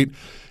it straight.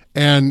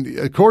 And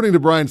according to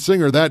Bryan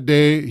Singer, that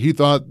day, he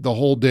thought the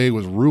whole day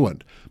was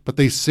ruined. But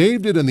they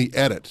saved it in the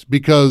edit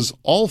because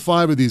all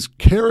 5 of these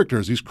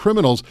characters, these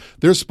criminals,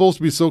 they're supposed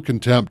to be so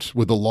contempt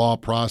with the law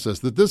process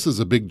that this is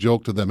a big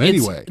joke to them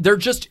anyway. They're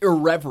just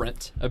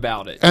irreverent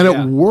about it. And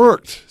it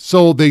worked.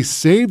 So they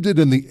saved it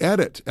in the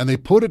edit and they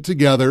put it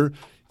together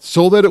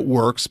so that it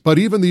works. But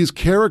even these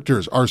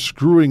characters are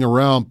screwing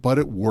around, but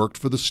it worked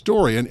for the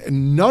story.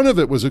 And none of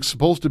it was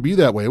supposed to be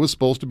that way. It was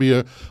supposed to be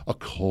a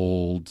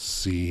cold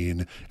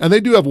scene. And they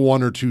do have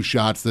 1 or 2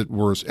 shots that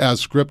were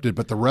as scripted,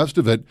 but the rest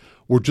of it,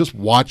 we're just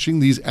watching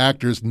these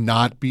actors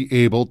not be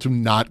able to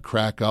not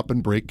crack up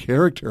and break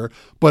character,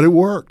 but it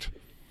worked.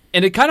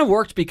 And it kind of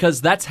worked because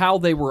that's how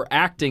they were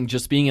acting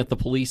just being at the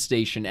police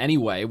station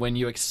anyway. When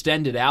you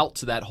extend it out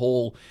to that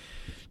whole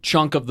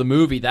chunk of the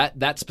movie,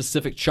 that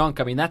specific chunk,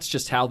 I mean, that's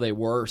just how they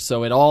were.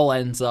 So it all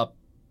ends up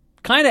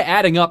kind of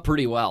adding up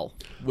pretty well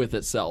with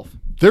itself.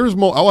 There's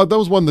more. Oh, that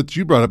was one that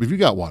you brought up. If you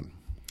got one.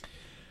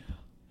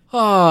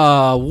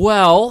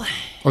 Well.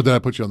 Or did I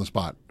put you on the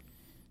spot?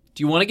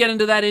 Do you want to get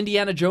into that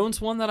Indiana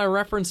Jones one that I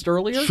referenced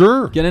earlier?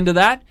 Sure. Get into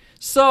that?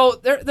 So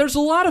there's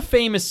a lot of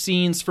famous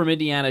scenes from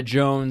Indiana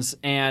Jones,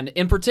 and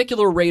in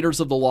particular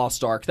Raiders of the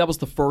Lost Ark. That was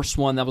the first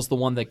one. That was the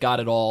one that got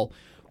it all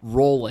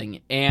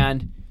rolling.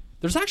 And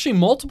there's actually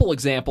multiple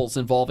examples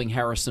involving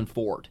Harrison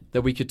Ford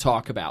that we could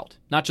talk about.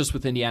 Not just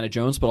with Indiana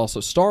Jones, but also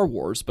Star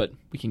Wars, but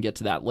we can get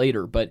to that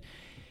later. But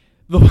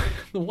the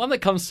one that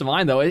comes to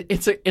mind, though,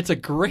 it's a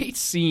great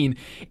scene.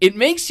 It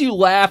makes you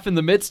laugh in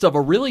the midst of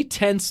a really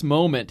tense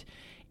moment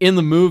in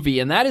the movie,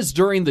 and that is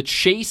during the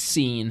chase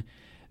scene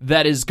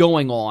that is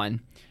going on,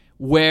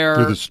 where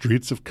through the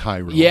streets of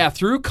Cairo. Yeah,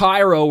 through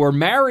Cairo, where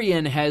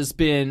Marion has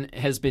been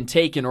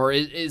taken, or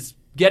is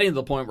getting to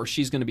the point where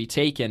she's going to be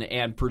taken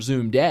and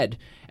presumed dead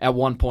at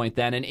one point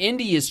then. And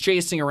Indy is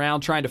chasing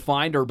around trying to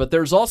find her, but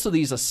there's also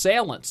these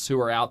assailants who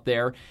are out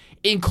there,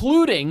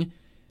 including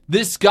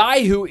this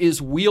guy who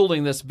is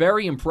wielding this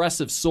very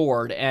impressive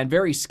sword and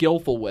very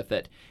skillful with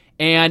it.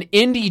 And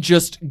Indy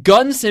just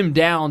guns him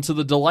down to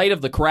the delight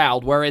of the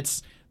crowd, where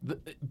it's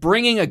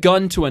bringing a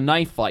gun to a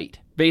knife fight,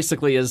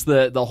 basically, is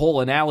the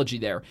whole analogy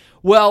there.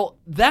 Well,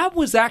 that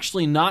was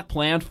actually not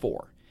planned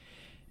for.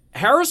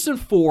 Harrison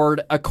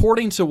Ford,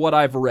 according to what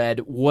I've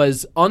read,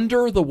 was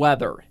under the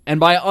weather. And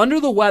by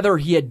under the weather,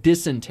 he had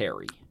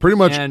dysentery. Pretty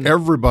much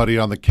everybody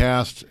on the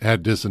cast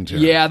had dysentery.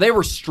 Yeah, they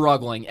were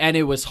struggling. And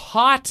it was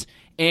hot.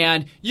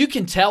 And you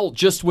can tell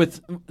just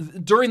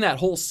during that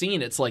whole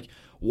scene, it's like,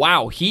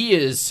 wow, he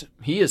is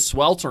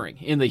sweltering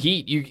in the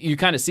heat. You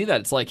kind of see that.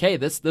 It's like, hey,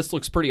 this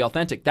looks pretty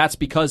authentic. That's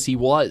because he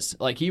was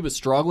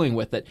struggling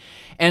with it.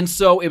 And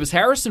so it was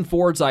Harrison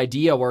Ford's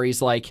idea where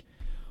he's like,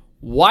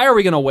 why are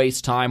we going to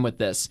waste time with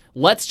this?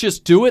 Let's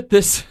just do it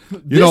this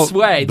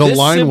way. The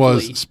line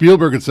was,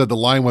 Spielberg had said the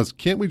line was,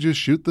 can't we just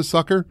shoot the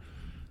sucker?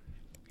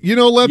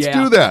 Let's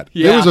do that.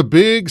 Yeah. There was a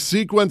big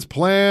sequence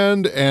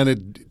planned,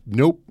 and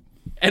nope.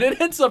 And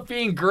it ends up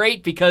being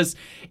great because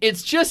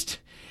it's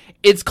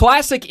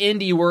classic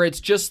Indy where it's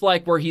just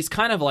like where he's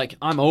kind of like,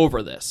 I'm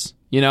over this.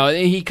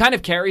 He kind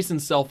of carries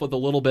himself with a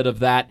little bit of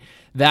that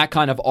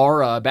kind of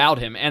aura about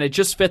him, and it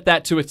just fit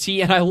that to a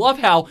T. And I love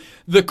how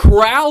the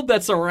crowd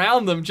that's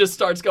around them just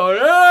starts going,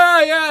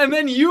 yeah, and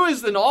then you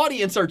as an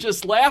audience are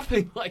just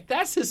laughing like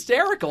that's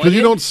hysterical. Because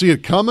you don't see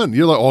it coming.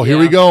 You're like, oh, here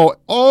we go.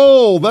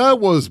 Oh, that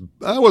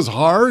was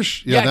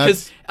harsh. Yeah,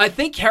 because I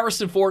think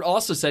Harrison Ford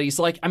also said, he's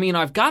like,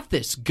 I've got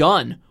this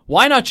gun.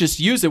 Why not just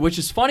use it? Which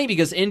is funny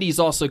because Indy's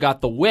also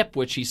got the whip,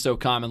 which he so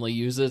commonly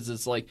uses.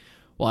 It's like,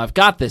 well, I've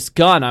got this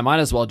gun. I might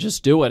as well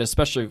just do it,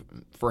 especially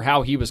for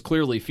how he was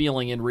clearly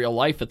feeling in real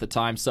life at the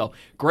time. So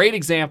great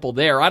example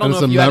there. I don't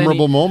know if you had any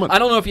memorable moment. I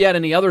don't know if you had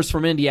any others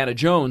from Indiana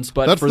Jones,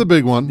 but that's the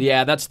big one.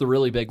 Yeah, that's the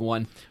really big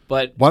one.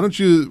 But why don't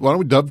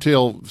we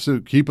dovetail,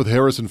 keep with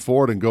Harrison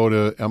Ford and go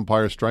to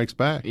Empire Strikes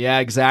Back? Yeah,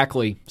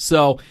 exactly.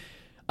 So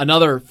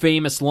another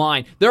famous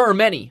line. There are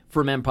many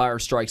from Empire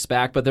Strikes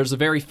Back, but there's a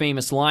very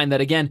famous line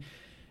that again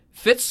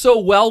fits so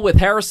well with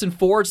Harrison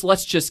Ford's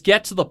let's just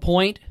get to the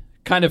point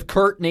kind of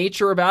curt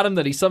nature about him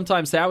that he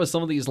sometimes had with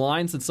some of these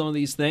lines and some of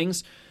these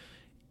things.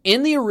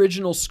 In the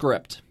original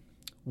script,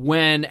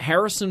 when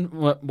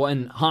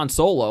Han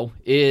Solo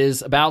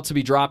is about to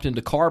be dropped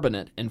into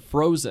carbonate and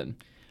frozen,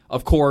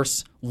 of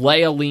course,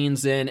 Leia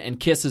leans in and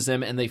kisses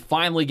him, and they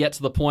finally get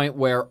to the point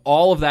where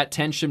all of that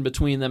tension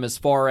between them as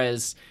far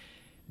as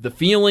the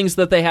feelings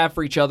that they have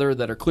for each other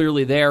that are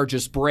clearly there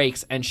just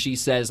breaks, and she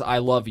says, I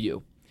love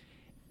you.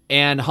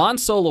 And Han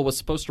Solo was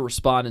supposed to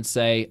respond and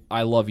say,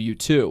 I love you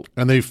too.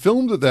 And they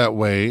filmed it that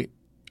way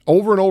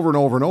over and over and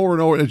over and over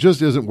and over. It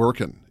just isn't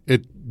working.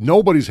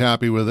 Nobody's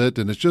happy with it.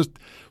 And it's just,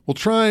 we'll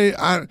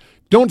try.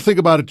 Don't think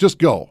about it. Just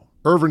go.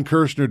 Irvin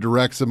Kershner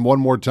directs him one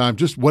more time.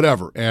 Just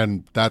whatever.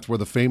 And that's where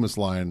the famous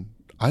line,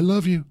 I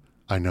love you,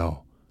 I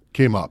know,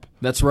 came up.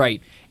 That's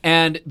right.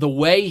 And the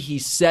way he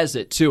says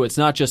it too, it's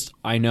not just,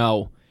 I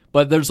know.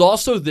 But there's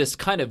also this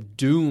kind of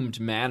doomed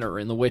manner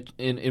in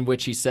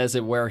which he says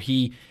it where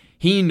he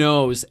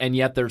knows, and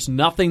yet there's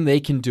nothing they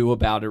can do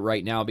about it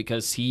right now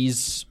because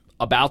he's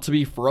about to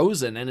be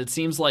frozen, and it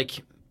seems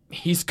like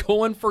he's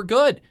going for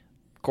good.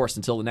 Of course,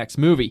 until the next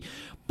movie.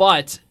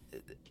 But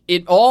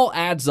it all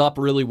adds up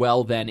really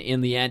well then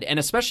in the end, and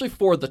especially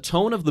for the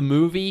tone of the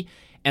movie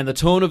and the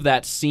tone of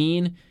that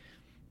scene,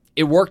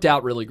 it worked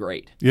out really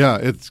great. Yeah,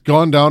 it's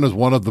gone down as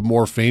one of the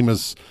more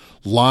famous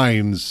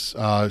lines,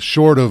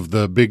 short of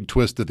the big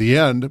twist at the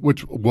end,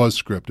 which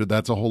was scripted.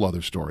 That's a whole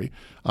other story.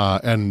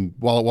 And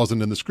while it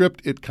wasn't in the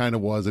script, it kind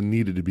of was and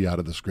needed to be out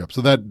of the script.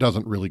 So that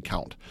doesn't really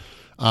count.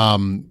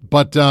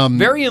 But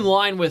very in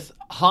line with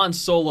Han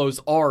Solo's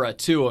aura,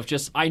 too, of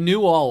just, I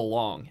knew all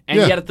along. And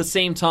yet at the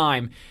same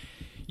time,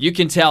 you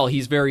can tell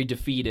he's very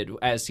defeated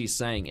as he's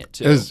saying it,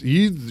 too. As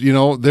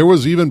there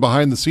was even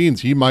behind the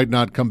scenes, he might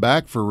not come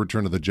back for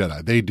Return of the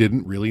Jedi. They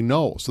didn't really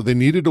know. So they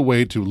needed a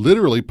way to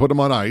literally put him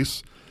on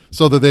ice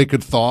so that they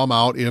could thaw him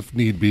out if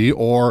need be,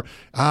 or,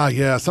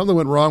 something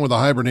went wrong with the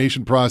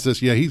hibernation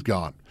process. Yeah, he's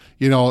gone.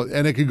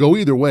 And it could go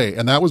either way.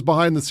 And that was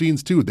behind the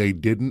scenes, too. They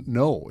didn't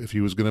know if he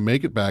was going to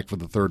make it back for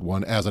the third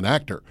one as an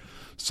actor.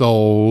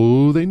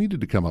 So they needed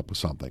to come up with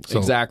something. So,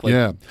 exactly.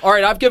 Yeah. All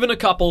right, I've given a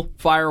couple.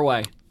 Fire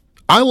away.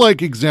 I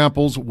like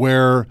examples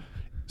where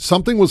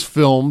something was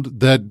filmed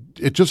that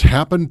it just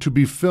happened to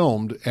be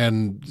filmed,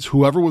 and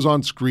whoever was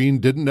on screen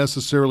didn't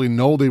necessarily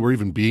know they were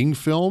even being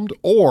filmed,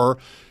 or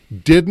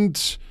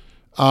didn't...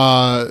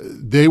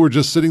 they were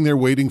just sitting there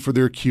waiting for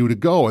their cue to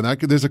go. And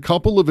there's a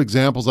couple of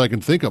examples I can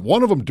think of.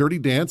 One of them, Dirty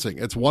Dancing.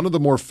 It's one of the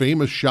more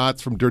famous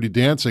shots from Dirty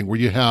Dancing where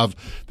you have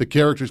the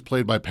characters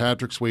played by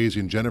Patrick Swayze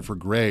and Jennifer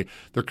Grey.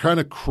 They're kind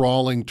of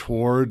crawling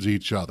towards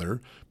each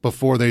other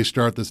before they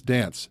start this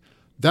dance.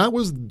 That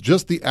was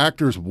just the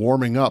actors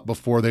warming up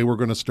before they were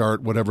going to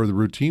start whatever the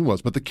routine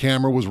was. But the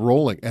camera was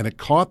rolling, and it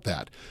caught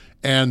that.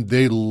 And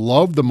they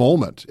loved the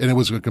moment. And it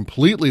was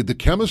the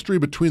chemistry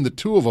between the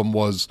two of them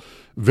was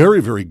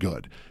very, very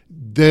good.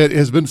 That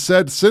has been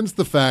said since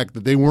the fact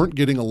that they weren't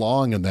getting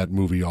along in that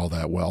movie all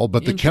that well,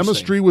 but the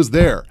chemistry was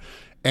there.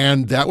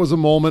 And that was a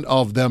moment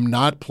of them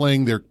not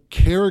playing their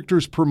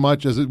characters per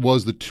much as it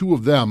was the two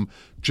of them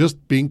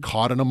just being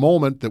caught in a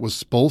moment that was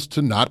supposed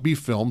to not be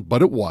filmed,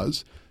 but it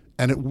was.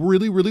 And it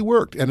really, really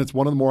worked. And it's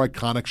one of the more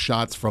iconic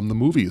shots from the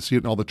movie. You see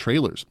it in all the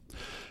trailers.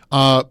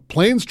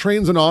 Planes,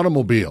 Trains, and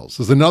Automobiles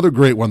is another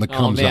great one that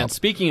comes up.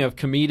 Speaking of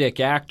comedic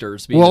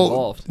actors being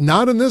involved.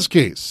 Not in this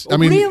case. Oh,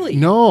 really?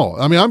 No.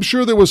 I'm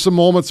sure there was some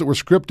moments that were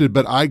scripted,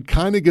 but I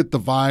kind of get the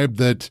vibe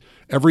that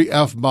every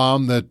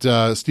F-bomb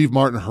that Steve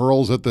Martin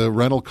hurls at the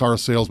rental car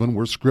salesman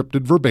were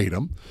scripted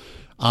verbatim.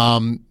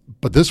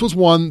 But this was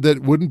one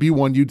that wouldn't be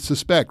one you'd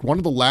suspect. One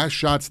of the last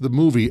shots of the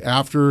movie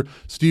after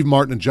Steve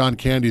Martin and John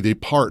Candy, they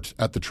part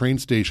at the train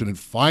station, and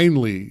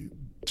finally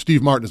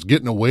Steve Martin is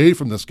getting away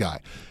from this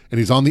guy. And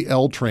he's on the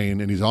L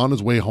train, and he's on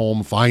his way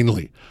home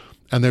finally.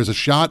 And there's a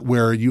shot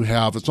where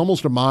it's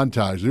almost a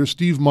montage. There's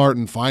Steve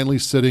Martin finally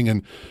sitting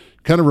and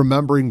kind of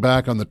remembering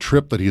back on the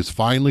trip that he has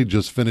finally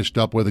just finished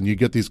up with, and you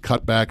get these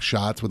cutback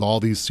shots with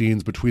all these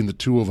scenes between the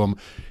two of them.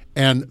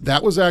 And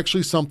that was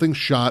actually something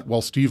shot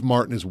while Steve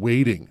Martin is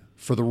waiting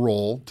for the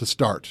role to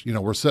start.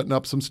 We're setting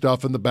up some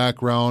stuff in the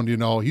background.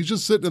 He's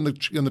just sitting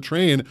in the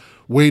train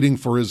waiting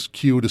for his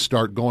cue to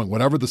start going,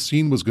 whatever the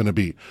scene was going to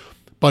be.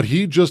 But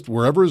he just,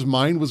 wherever his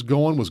mind was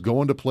going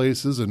to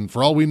places. And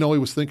for all we know, he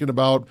was thinking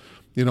about,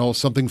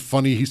 something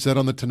funny he said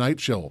on The Tonight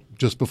Show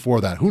just before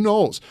that. Who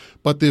knows?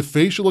 But the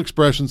facial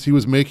expressions he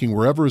was making,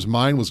 wherever his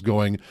mind was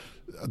going,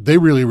 they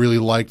really, really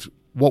liked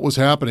what was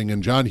happening.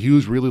 And John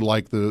Hughes really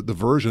liked the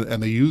version,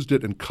 and they used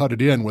it and cut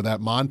it in with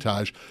that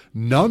montage.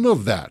 None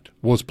of that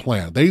was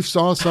planned. They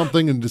saw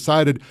something and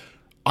decided,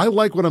 I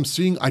like what I'm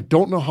seeing. I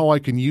don't know how I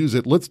can use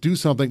it. Let's do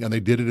something. And they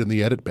did it in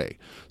the edit bay.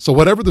 So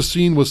whatever the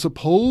scene was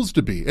supposed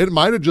to be, it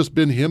might have just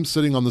been him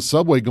sitting on the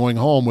subway going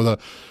home with a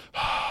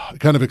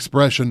kind of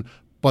expression,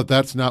 but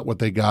that's not what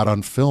they got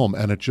on film.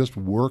 And it just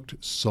worked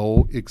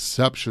so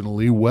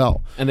exceptionally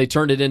well. And they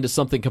turned it into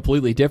something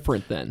completely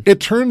different then. It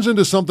turns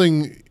into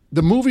something,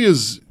 the movie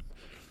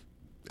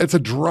it's a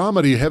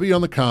dramedy, heavy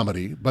on the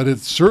comedy, but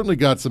it's certainly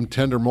got some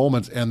tender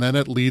moments, and then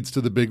it leads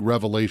to the big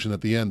revelation at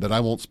the end that I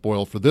won't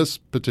spoil for this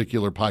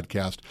particular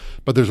podcast,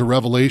 but there's a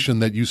revelation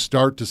that you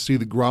start to see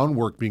the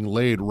groundwork being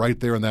laid right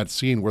there in that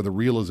scene where the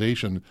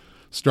realization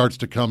starts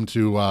to come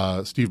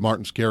to Steve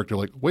Martin's character,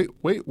 like,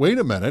 wait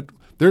a minute,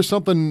 there's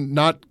something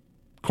not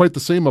quite the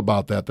same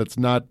about that that's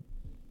not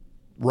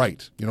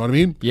right. You know what I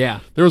mean? Yeah.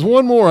 There was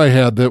one more I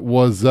had that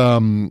was,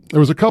 there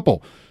was a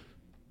couple.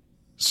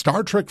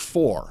 Star Trek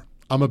 4.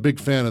 I'm a big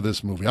fan of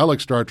this movie. I like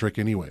Star Trek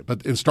anyway.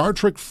 But in Star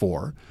Trek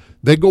 4,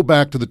 they go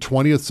back to the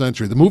 20th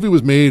century. The movie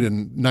was made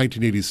in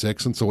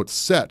 1986, and so it's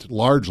set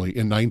largely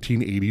in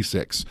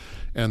 1986.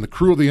 And the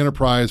crew of the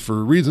Enterprise,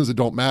 for reasons that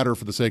don't matter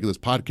for the sake of this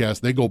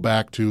podcast, they go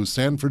back to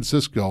San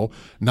Francisco,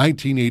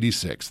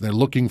 1986. They're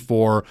looking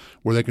for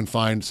where they can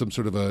find some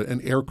sort of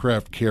an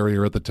aircraft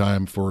carrier at the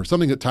time for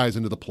something that ties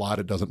into the plot.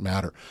 It doesn't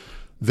matter.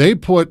 They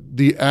put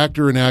the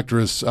actor and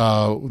actress,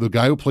 the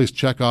guy who plays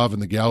Chekhov and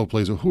the gal who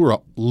plays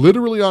Uhura,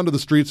 literally onto the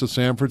streets of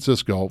San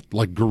Francisco,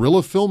 like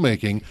guerrilla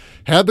filmmaking,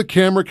 had the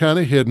camera kind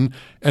of hidden,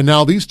 and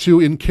now these two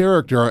in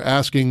character are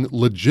asking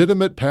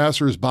legitimate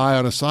passersby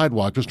on a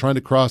sidewalk just trying to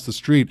cross the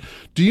street,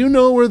 do you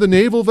know where the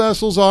naval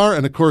vessels are?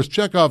 And of course,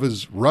 Chekhov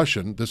is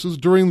Russian. This is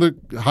during the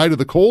height of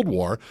the Cold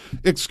War.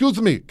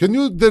 Excuse me, can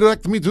you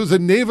direct me to the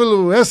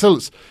naval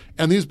vessels?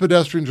 And these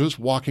pedestrians are just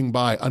walking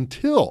by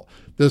until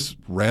this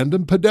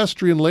random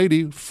pedestrian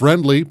lady,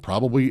 friendly,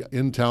 probably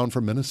in town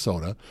from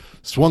Minnesota,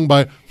 swung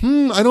by,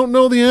 I don't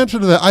know the answer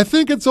to that. I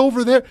think it's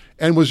over there,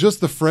 and was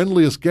just the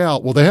friendliest gal.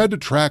 Well, they had to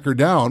track her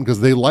down because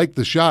they liked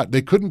the shot.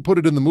 They couldn't put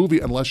it in the movie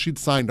unless she'd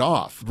signed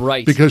off.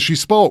 Right. Because she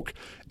spoke.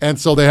 And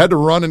so they had to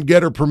run and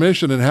get her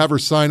permission and have her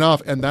sign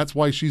off, and that's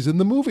why she's in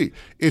the movie.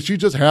 She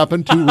just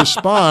happened to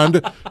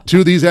respond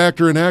to these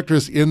actor and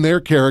actress in their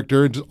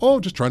character, and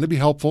just trying to be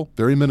helpful,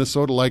 very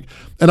Minnesota-like.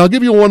 And I'll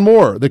give you one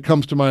more that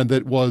comes to mind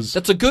that was...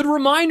 That's a good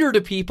reminder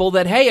to people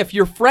that, hey, if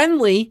you're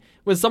friendly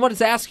when someone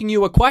is asking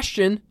you a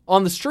question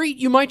on the street,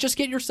 you might just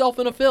get yourself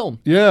in a film.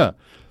 Yeah.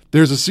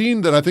 There's a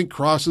scene that I think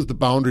crosses the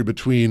boundary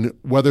between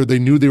whether they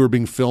knew they were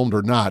being filmed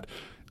or not.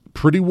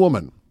 Pretty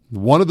Woman.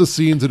 One of the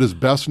scenes that is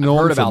best known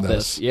I've heard from about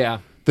this. Yeah.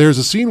 There's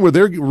a scene where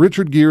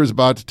Richard Gere is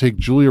about to take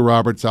Julia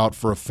Roberts out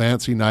for a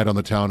fancy night on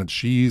the town, and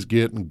she's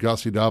getting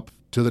gussied up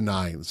to the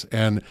nines.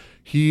 And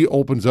he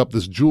opens up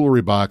this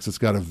jewelry box that's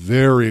got a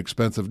very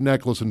expensive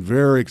necklace and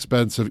very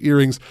expensive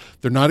earrings.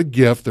 They're not a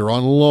gift. They're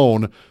on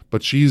loan,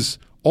 but she's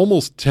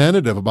almost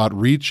tentative about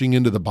reaching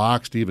into the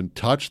box to even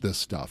touch this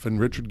stuff. And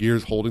Richard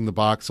Gere's holding the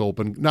box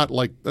open, not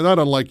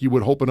unlike you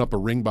would open up a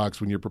ring box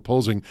when you're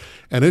proposing.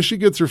 And as she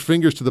gets her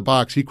fingers to the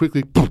box, he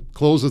quickly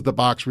closes the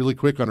box really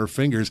quick on her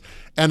fingers,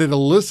 and it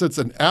elicits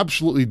an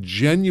absolutely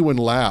genuine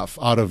laugh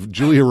out of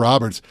Julia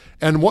Roberts.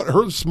 And what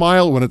her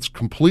smile when it's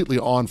completely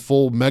on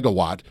full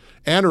megawatt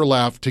and her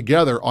laugh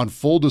together on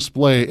full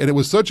display. And it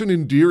was such an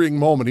endearing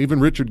moment. Even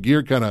Richard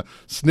Gere kind of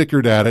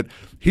snickered at it.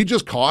 He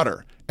just caught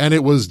her. And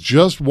it was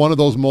just one of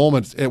those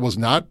moments. It was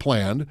not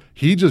planned.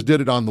 He just did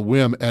it on the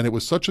whim, and it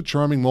was such a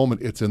charming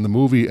moment. It's in the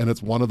movie, and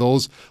it's one of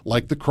those,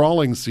 like the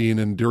crawling scene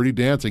in Dirty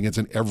Dancing. It's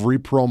in every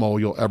promo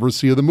you'll ever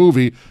see of the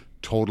movie,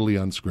 totally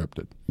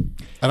unscripted.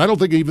 And I don't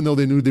think even though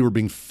they knew they were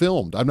being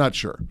filmed, I'm not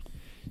sure.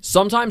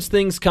 Sometimes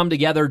things come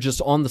together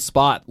just on the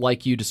spot,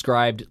 like you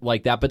described,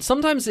 like that. But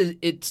sometimes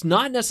it's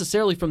not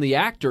necessarily from the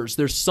actors.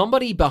 There's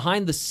somebody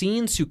behind the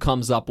scenes who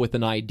comes up with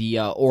an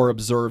idea or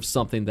observes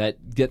something that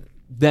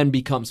then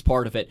becomes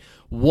part of it.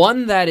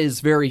 One that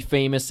is very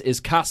famous is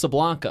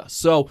Casablanca.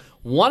 So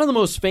one of the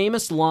most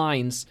famous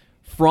lines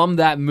from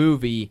that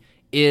movie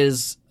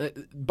is,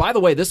 by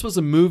the way, this was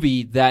a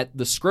movie that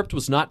the script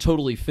was not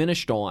totally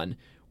finished on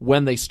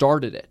when they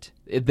started it.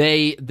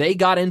 They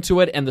got into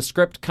it, and the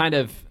script kind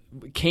of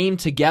came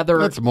together.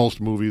 That's most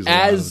movies a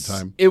lot of the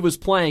time. It was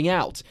playing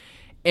out.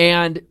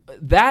 And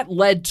that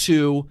led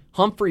to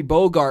Humphrey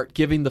Bogart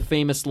giving the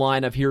famous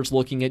line of, "Here's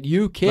looking at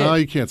you, kid." No,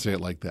 you can't say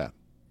it like that.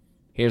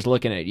 "Here's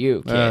looking at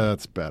you, kid."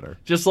 That's better.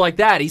 Just like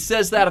that. He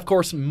says that, of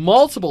course,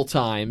 multiple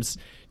times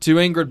to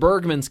Ingrid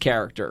Bergman's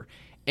character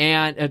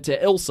and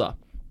to Ilsa.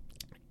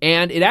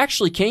 And it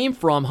actually came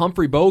from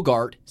Humphrey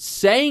Bogart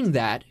saying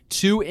that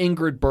to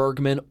Ingrid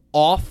Bergman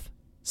off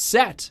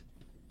set,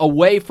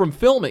 away from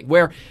filming,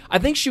 where I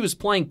think she was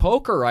playing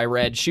poker. I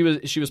read she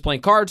was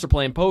playing cards or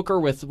playing poker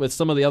with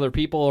some of the other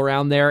people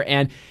around there,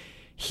 and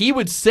he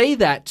would say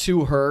that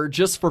to her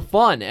just for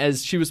fun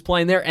as she was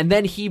playing there, and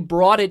then he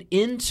brought it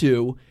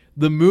into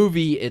the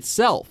movie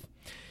itself.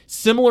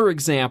 Similar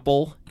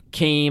example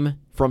came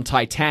from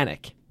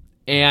Titanic.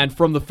 And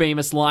from the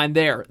famous line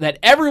there that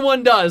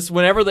everyone does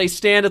whenever they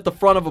stand at the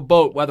front of a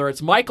boat, whether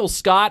it's Michael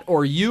Scott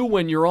or you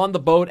when you're on the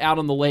boat out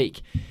on the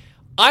lake.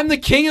 I'm the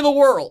king of the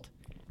world.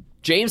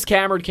 James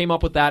Cameron came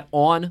up with that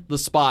on the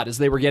spot as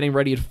they were getting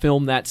ready to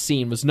film that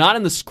scene. It was not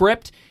in the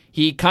script.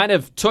 He kind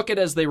of took it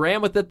as they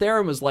ran with it there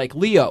and was like,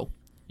 Leo,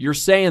 you're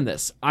saying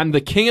this. I'm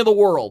the king of the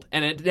world.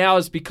 And it now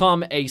has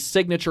become a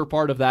signature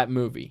part of that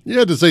movie. You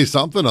had to say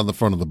something on the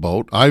front of the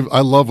boat. I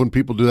love when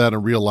people do that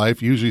in real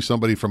life. Usually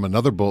somebody from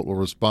another boat will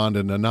respond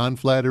in a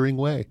non-flattering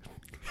way.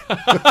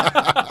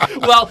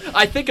 Well,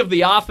 I think of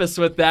The Office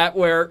with that,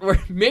 where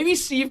maybe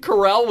Steve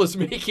Carell was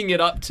making it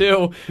up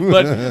too.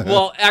 But,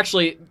 well,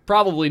 actually,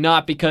 probably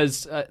not,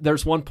 because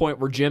there's one point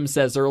where Jim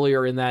says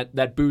earlier in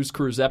that Booze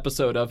Cruise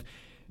episode of,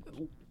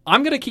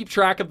 I'm going to keep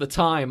track of the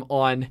time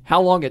on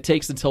how long it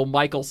takes until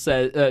Michael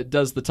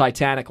does the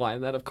Titanic line.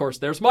 And then, of course,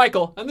 there's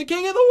Michael. I'm the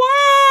king of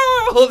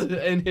the world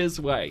in his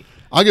way.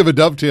 I'll give a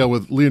dovetail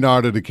with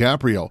Leonardo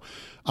DiCaprio.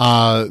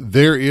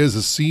 There is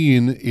a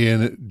scene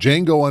in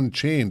Django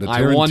Unchained, a Tarantino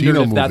movie. I wondered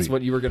if that's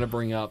what you were going to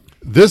bring up.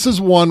 This is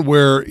one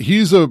where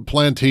he's a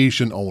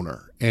plantation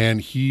owner,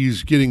 and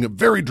he's getting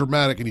very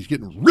dramatic, and he's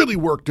getting really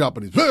worked up,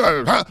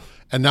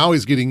 and now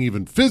he's getting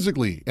even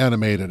physically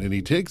animated, and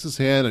he takes his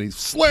hand and he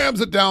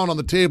slams it down on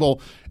the table,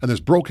 and there's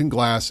broken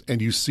glass,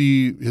 and you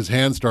see his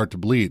hand start to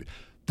bleed.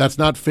 That's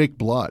not fake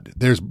blood.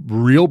 There's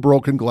real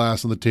broken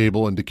glass on the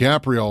table, and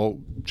DiCaprio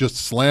just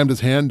slammed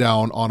his hand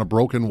down on a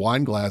broken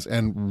wine glass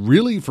and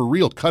really, for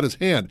real, cut his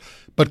hand,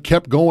 but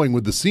kept going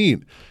with the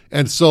scene.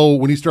 And so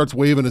when he starts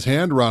waving his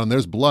hand around and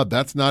there's blood,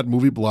 that's not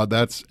movie blood.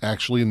 That's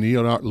actually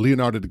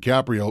Leonardo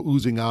DiCaprio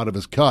oozing out of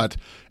his cut.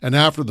 And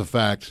after the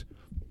fact,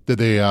 that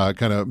they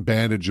kind of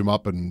bandage him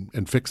up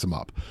and fix him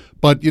up.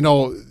 But, you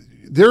know,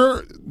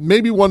 there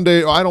maybe one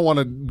day, I don't want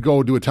to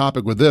go do a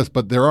topic with this,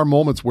 but there are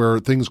moments where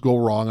things go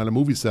wrong on a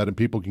movie set and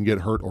people can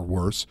get hurt or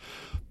worse.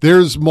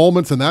 There's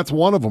moments, and that's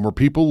one of them, where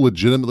people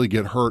legitimately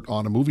get hurt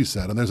on a movie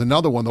set. And there's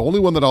another one, the only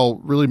one that I'll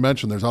really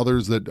mention. There's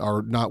others that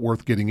are not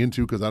worth getting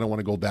into because I don't want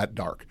to go that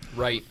dark.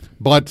 Right.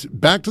 But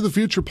Back to the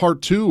Future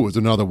Part 2 is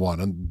another one.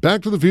 And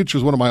Back to the Future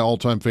is one of my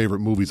all-time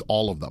favorite movies,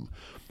 all of them.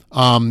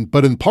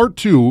 But in Part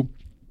 2,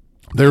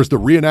 there's the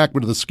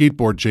reenactment of the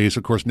skateboard chase.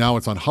 Of course, now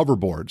it's on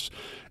hoverboards.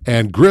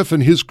 And Griff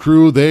and his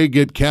crew, they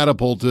get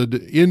catapulted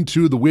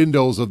into the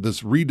windows of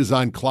this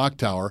redesigned clock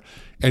tower,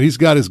 and he's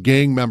got his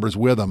gang members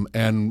with him.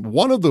 And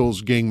one of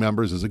those gang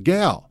members is a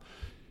gal.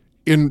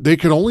 And they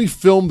can only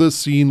film this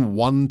scene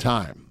one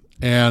time.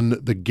 And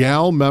the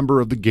gal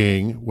member of the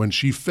gang, when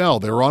she fell,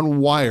 they were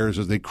on wires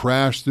as they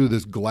crashed through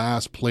this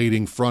glass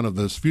plating front of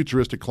this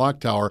futuristic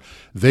clock tower.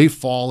 They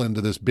fall into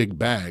this big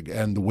bag.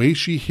 And the way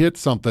she hit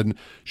something,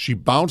 she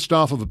bounced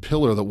off of a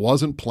pillar that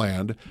wasn't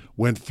planned,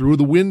 went through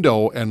the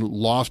window and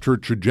lost her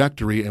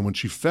trajectory. And when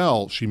she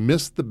fell, she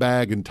missed the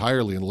bag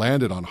entirely and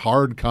landed on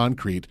hard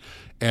concrete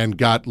and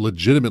got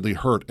legitimately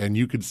hurt. And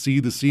you could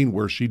see the scene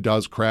where she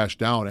does crash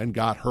down and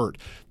got hurt.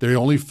 They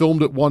only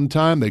filmed it one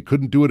time. They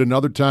couldn't do it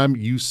another time.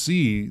 You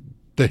see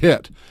the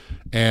hit.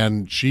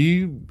 And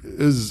she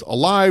is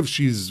alive.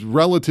 She's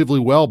relatively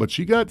well, but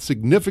she got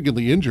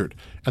significantly injured.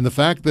 And the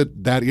fact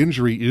that that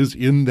injury is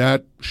in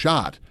that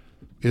shot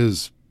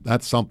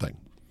that's something.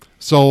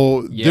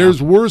 So There's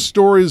worse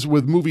stories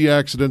with movie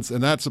accidents,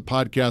 and that's a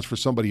podcast for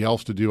somebody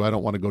else to do. I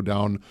don't want to go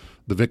down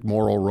the Vic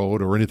Morrow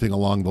road or anything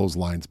along those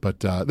lines, but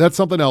that's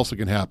something else that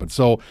can happen.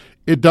 So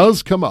it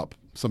does come up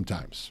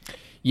sometimes.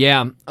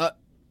 Yeah, a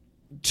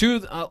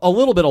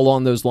little bit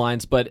along those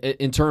lines, but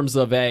in terms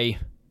of in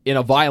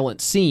a violent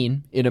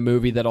scene in a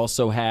movie that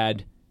also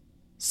had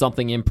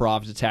something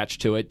improv attached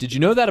to it. Did you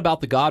know that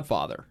about The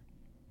Godfather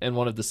and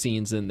one of the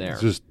scenes in there?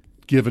 It's just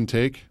give and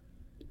take?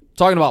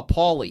 Talking about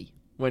Paulie.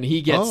 When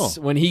he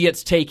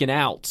gets taken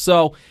out.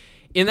 So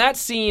in that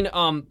scene,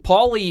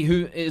 Paulie,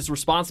 who is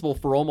responsible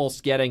for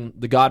almost getting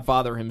the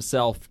Godfather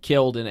himself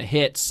killed in a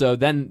hit, so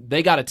then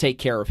they got to take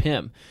care of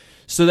him.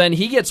 So then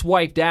he gets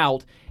wiped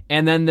out,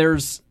 and then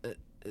there's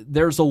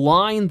a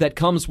line that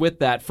comes with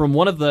that from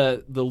one of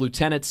the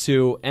lieutenants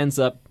who ends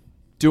up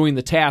doing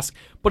the task,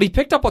 but he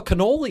picked up a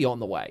cannoli on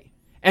the way.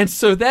 And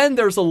so then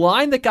there's a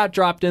line that got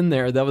dropped in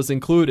there that was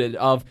included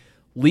of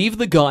leave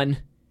the gun,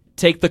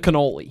 take the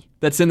cannoli.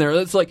 That's in there.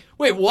 It's like,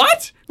 wait,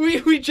 what?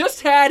 We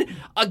just had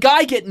a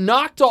guy get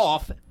knocked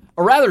off,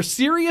 a rather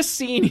serious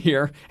scene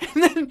here,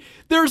 and then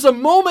there's a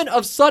moment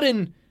of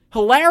sudden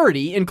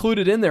hilarity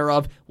included in there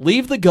of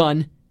leave the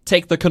gun,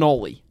 take the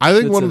cannoli. I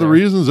think one of the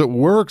reasons it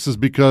works is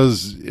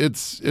because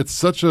it's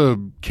such a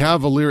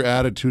cavalier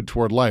attitude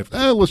toward life.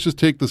 Let's just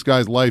take this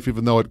guy's life,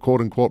 even though it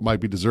quote unquote might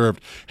be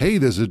deserved. Hey,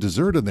 there's a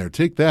dessert in there.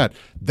 Take that.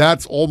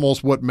 That's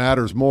almost what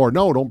matters more.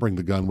 No, don't bring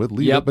the gun with.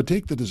 Leave it, but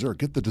take the dessert.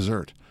 Get the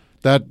dessert.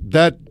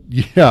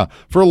 Yeah.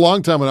 For a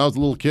long time when I was a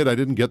little kid, I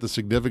didn't get the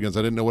significance.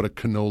 I didn't know what a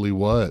cannoli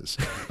was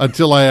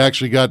until I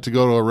actually got to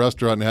go to a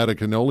restaurant and had a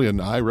cannoli,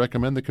 and I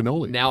recommend the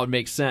cannoli. Now it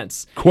makes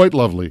sense. Quite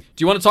lovely. Do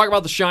you want to talk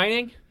about The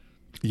Shining?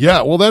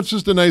 Yeah, well, that's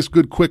just a nice,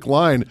 good, quick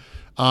line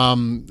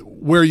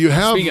where you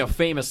have... Speaking of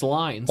famous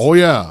lines. Oh,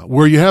 yeah.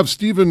 Where you have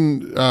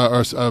Stanley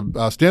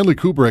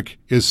Kubrick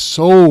is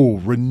so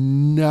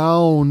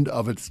renowned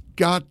of it's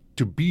got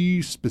to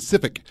be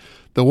specific.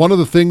 One of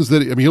the things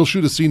that, he'll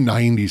shoot a scene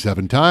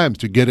 97 times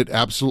to get it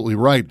absolutely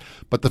right.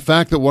 But the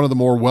fact that one of the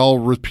more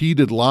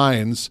well-repeated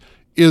lines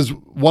is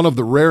one of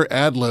the rare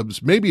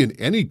ad-libs, maybe in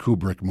any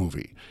Kubrick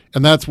movie.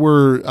 And that's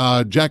where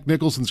Jack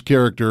Nicholson's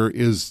character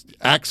is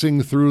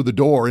axing through the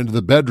door into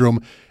the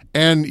bedroom.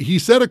 And he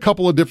said a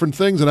couple of different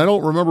things, and I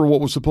don't remember what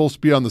was supposed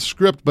to be on the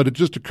script, but it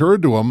just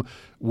occurred to him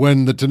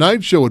when The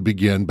Tonight Show would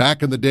begin,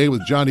 back in the day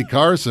with Johnny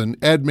Carson,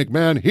 Ed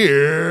McMahon,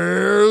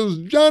 here's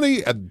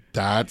Johnny. And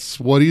that's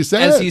what he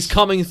says. As he's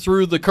coming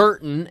through the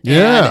curtain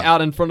and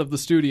out in front of the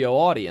studio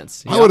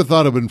audience. I would have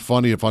thought it would have been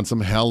funny if on some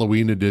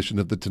Halloween edition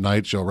of The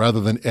Tonight Show, rather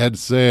than Ed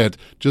say it,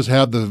 just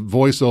have the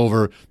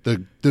voiceover,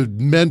 the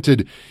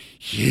demented,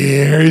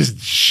 here's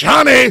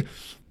Johnny.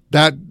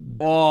 That...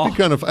 Oh.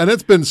 Kind of, and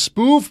it's been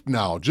spoofed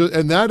now,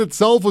 and that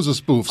itself was a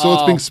spoof. So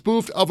it's being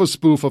spoofed of a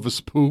spoof of a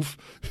spoof.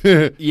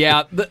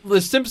 Yeah,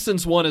 the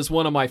Simpsons one is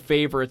one of my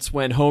favorites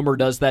when Homer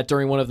does that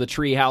during one of the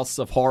Treehouse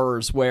of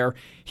Horrors, where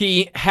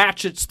he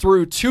hatchets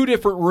through two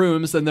different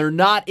rooms and they're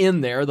not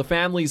in there. The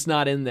family's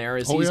not in there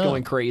as he's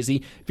going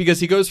crazy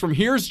because he goes from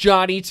here's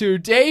Johnny to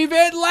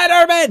David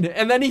Letterman,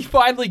 and then he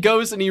finally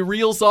goes and he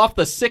reels off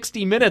the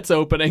 60 Minutes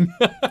opening.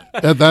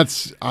 And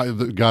that's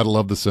gotta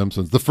love the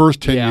Simpsons. The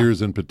first 10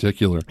 years in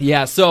particular.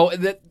 Yeah, so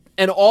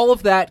and all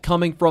of that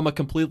coming from a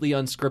completely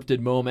unscripted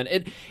moment.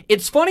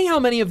 It's funny how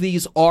many of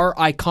these are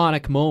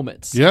iconic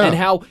moments. Yeah. And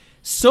how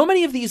so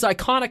many of these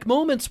iconic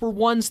moments were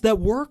ones that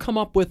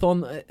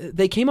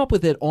they came up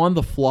with it on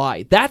the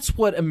fly. That's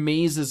what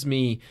amazes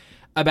me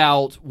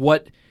about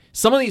what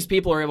some of these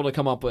people are able to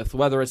come up with,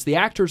 whether it's the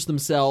actors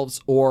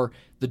themselves or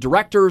the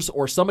directors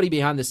or somebody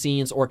behind the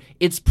scenes, or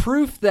it's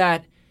proof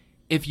that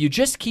if you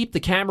just keep the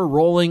camera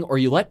rolling or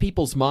you let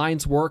people's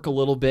minds work a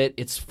little bit,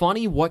 it's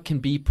funny what can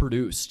be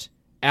produced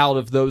out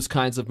of those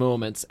kinds of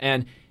moments.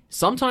 And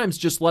sometimes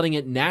just letting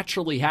it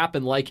naturally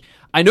happen. Like,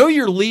 I know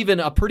you're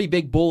leaving a pretty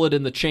big bullet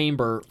in the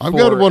chamber. I've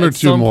got one or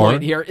two more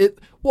here.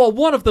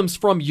 One of them's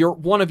from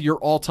one of your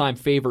all-time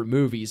favorite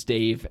movies,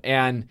 Dave.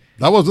 And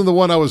that wasn't the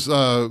one I was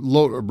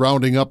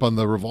rounding up on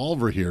the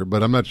revolver here,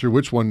 but I'm not sure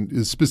which one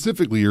is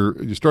specifically you're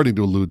starting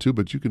to allude to.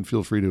 But you can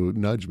feel free to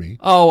nudge me.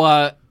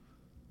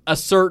 A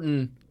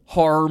certain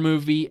horror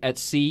movie at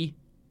sea.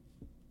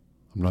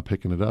 I'm not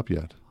picking it up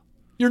yet.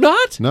 You're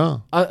not?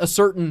 No. A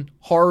certain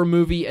horror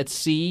movie at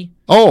sea.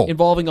 Oh.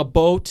 Involving a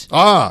boat.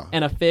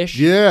 And a fish.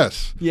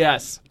 Yes.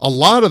 Yes. A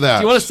lot of that.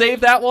 Do you want to save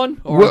that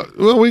one? Or?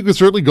 Well, we could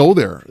certainly go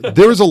there.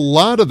 There's a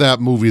lot of that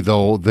movie,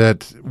 though,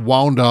 that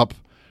wound up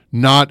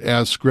not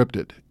as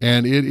scripted.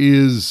 And it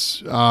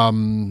is...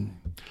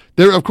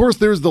 Of course,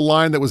 there's the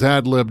line that was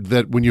ad-libbed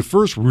that when you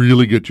first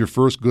really get your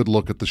first good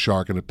look at the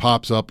shark and it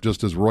pops up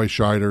just as Roy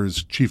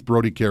Scheider's Chief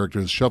Brody character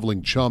is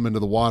shoveling chum into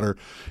the water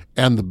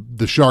and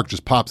the shark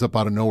just pops up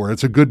out of nowhere.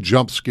 It's a good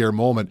jump scare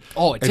moment.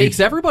 Oh, it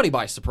takes everybody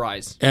by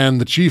surprise. And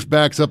the chief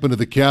backs up into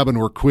the cabin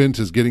where Quint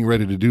is getting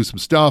ready to do some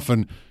stuff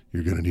and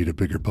you're going to need a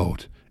bigger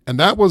boat. And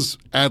that was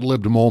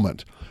ad-libbed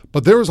moment.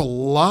 But there was a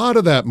lot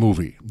of that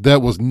movie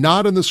that was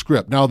not in the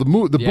script. Now, the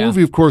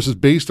movie, of course, is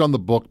based on the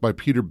book by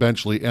Peter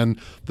Benchley, and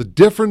the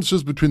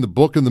differences between the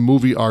book and the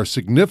movie are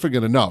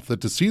significant enough that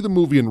to see the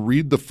movie and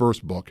read the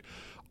first book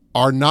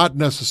are not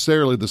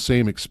necessarily the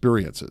same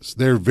experiences.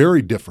 They're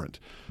very different.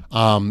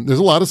 There's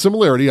a lot of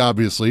similarity,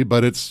 obviously,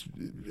 but it's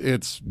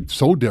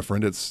so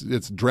different. It's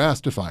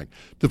drastifying.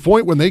 The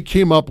point when they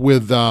came up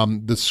with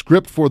the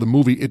script for the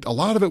movie, a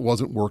lot of it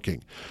wasn't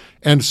working.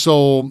 And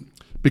so...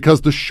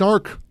 because the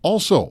shark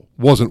also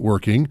wasn't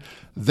working,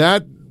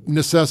 that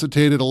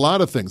necessitated a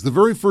lot of things. The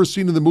very first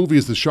scene in the movie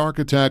is the shark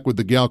attack with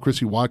the gal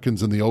Chrissy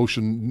Watkins in the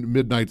ocean,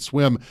 midnight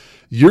swim.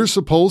 You're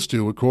supposed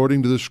to,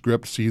 according to the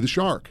script, see the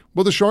shark.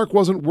 Well, the shark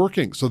wasn't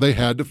working, so they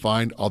had to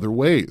find other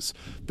ways.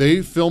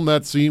 They filmed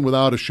that scene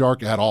without a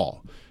shark at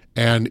all.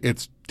 And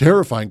it's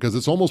terrifying because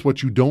it's almost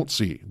what you don't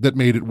see that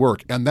made it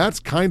work. And that's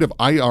kind of,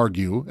 I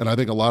argue, and I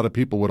think a lot of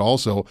people would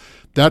also,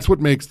 that's what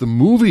makes the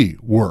movie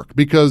work.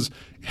 Because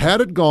had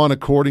it gone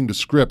according to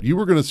script, you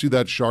were going to see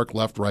that shark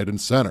left, right,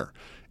 and center.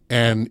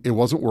 And it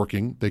wasn't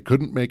working. They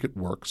couldn't make it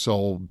work,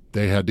 so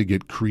they had to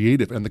get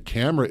creative. And the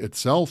camera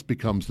itself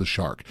becomes the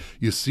shark.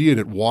 You see it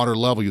at water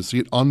level. You see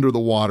it under the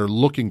water,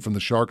 looking from the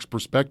shark's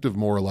perspective,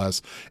 more or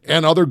less.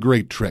 And other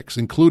great tricks,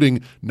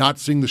 including not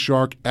seeing the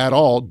shark at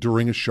all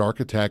during a shark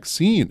attack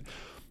scene.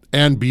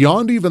 And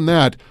beyond even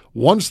that,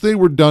 once they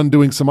were done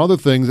doing some other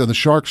things and the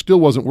shark still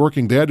wasn't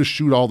working, they had to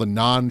shoot all the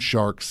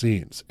non-shark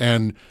scenes.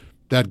 And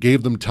that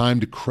gave them time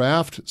to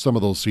craft some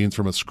of those scenes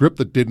from a script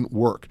that didn't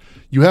work.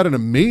 You had an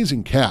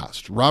amazing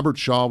cast. Robert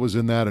Shaw was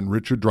in that, and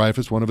Richard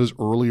Dreyfuss, one of his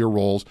earlier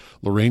roles,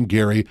 Lorraine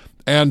Gary,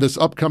 and this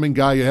upcoming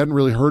guy you hadn't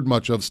really heard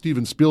much of,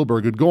 Steven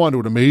Spielberg, who'd go on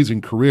to an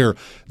amazing career.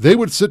 They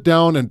would sit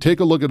down and take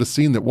a look at a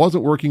scene that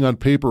wasn't working on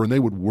paper, and they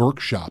would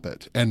workshop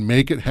it and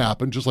make it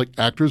happen, just like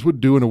actors would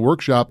do in a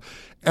workshop.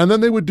 And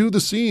then they would do the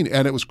scene,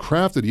 and it was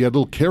crafted. You had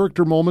little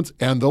character moments,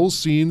 and those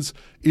scenes,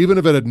 even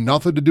if it had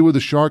nothing to do with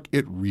the shark,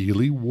 it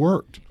really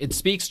worked. It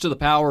speaks to the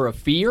power of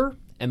fear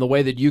and the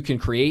way that you can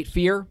create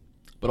fear,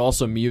 but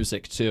also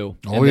music, too.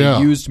 Oh, and yeah.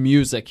 They used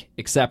music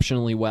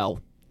exceptionally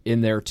well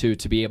in there, too,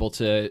 to be able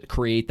to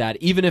create that,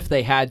 even if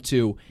they had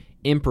to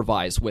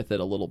improvise with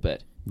it a little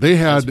bit. They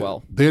had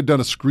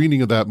done a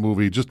screening of that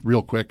movie, just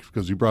real quick,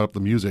 because you brought up the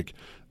music.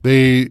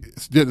 The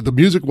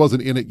music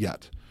wasn't in it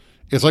yet.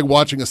 It's like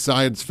watching a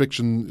science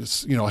fiction,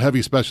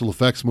 heavy special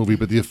effects movie,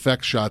 but the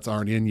effect shots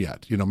aren't in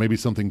yet. Maybe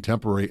something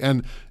temporary.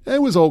 And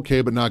it was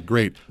okay, but not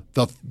great.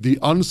 The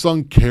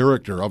unsung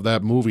character of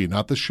that movie,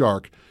 not the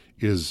shark,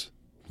 is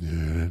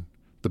the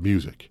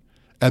music.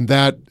 And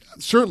that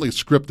certainly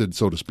scripted,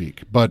 so to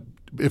speak. But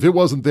if it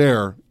wasn't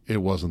there, it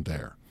wasn't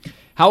there.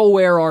 How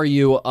aware are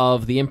you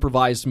of the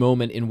improvised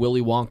moment in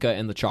Willy Wonka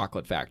and the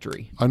Chocolate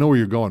Factory? I know where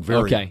you're going.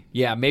 Very. Okay.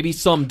 Yeah, maybe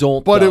some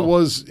don't. But though.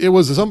 I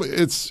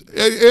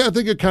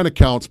think it kind of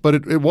counts, but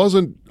it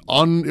wasn't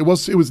it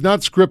was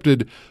not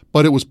scripted,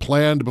 but it was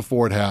planned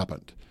before it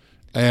happened.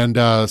 And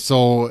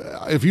so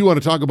if you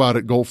want to talk about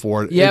it, go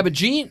for it. Yeah, but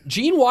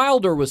Gene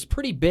Wilder was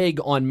pretty big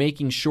on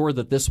making sure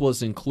that this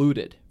was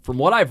included. From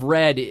what I've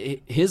read,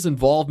 his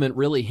involvement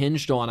really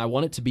hinged on, I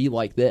want it to be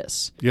like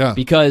this. Yeah.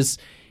 Because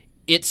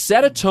it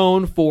set a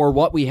tone for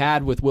what we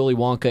had with Willy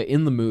Wonka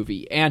in the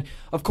movie. And,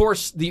 of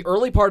course, the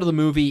early part of the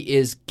movie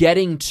is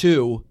going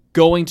to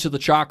the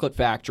chocolate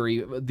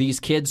factory, these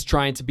kids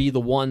trying to be the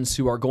ones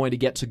who are going to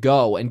get to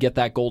go and get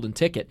that golden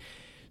ticket.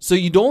 So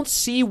you don't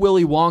see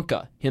Willy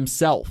Wonka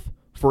himself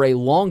for a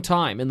long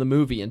time in the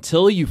movie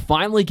until you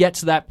finally get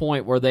to that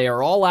point where they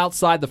are all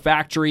outside the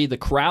factory, the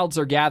crowds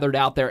are gathered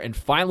out there, and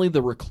finally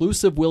the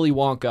reclusive Willy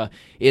Wonka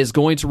is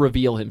going to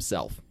reveal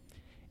himself.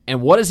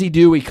 And what does he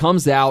do? He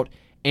comes out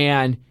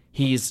and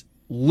he's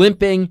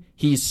limping,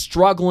 he's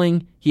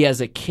struggling, he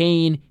has a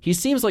cane, he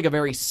seems like a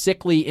very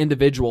sickly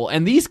individual.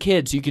 And these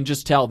kids, you can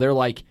just tell, they're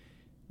like,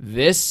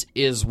 this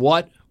is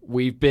what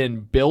we've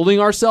been building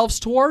ourselves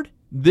toward?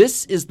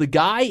 This is the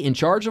guy in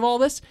charge of all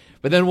this?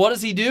 But then what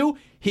does he do?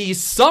 He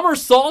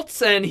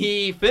somersaults and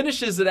he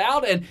finishes it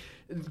out and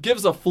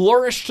gives a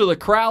flourish to the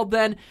crowd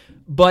then.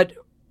 But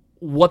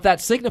what that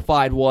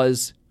signified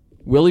was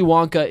Willy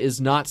Wonka is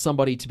not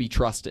somebody to be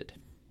trusted.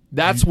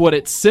 That's what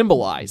it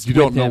symbolized. You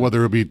don't know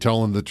whether he'll be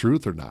telling the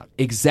truth or not.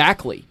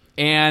 Exactly.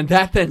 And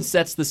that then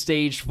sets the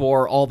stage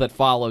for all that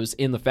follows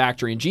in the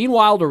factory. And Gene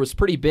Wilder was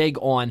pretty big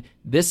on,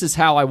 this is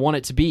how I want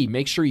it to be.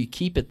 Make sure you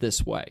keep it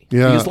this way.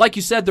 Yeah. Because like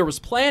you said, there was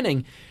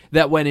planning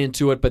that went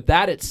into it, but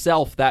that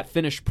itself, that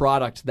finished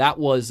product, that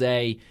was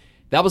a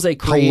creative,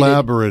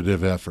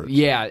 collaborative effort.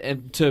 Yeah,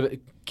 and to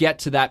get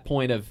to that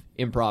point of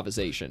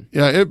improvisation.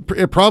 Yeah,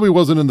 it probably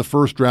wasn't in the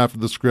first draft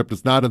of the script.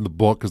 It's not in the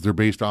book because they're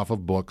based off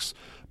of books.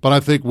 But I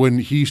think when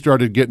he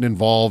started getting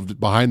involved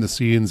behind the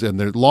scenes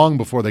and long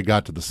before they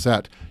got to the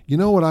set, you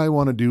know what I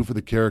want to do for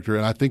the character?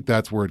 And I think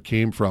that's where it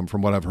came from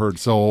what I've heard.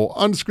 So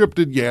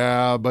unscripted,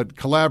 yeah, but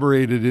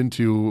collaborated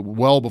into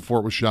well before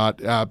it was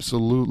shot,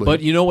 absolutely.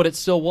 But you know what it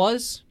still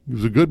was? It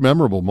was a good,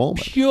 memorable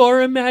moment.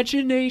 Pure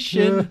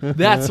imagination.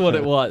 That's what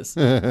it was.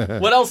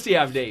 What else do you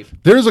have, Dave?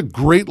 There's a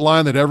great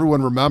line that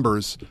everyone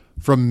remembers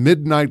from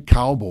Midnight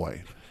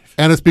Cowboy.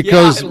 And it's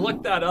because I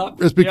looked that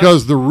up. It's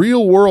because the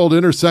real world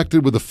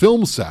intersected with the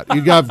film set.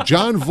 You got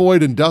John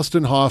Voight and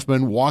Dustin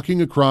Hoffman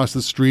walking across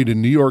the street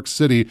in New York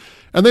City,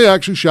 and they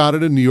actually shot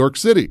it in New York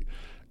City.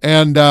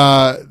 And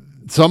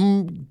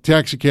some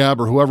taxi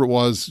cab or whoever it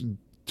was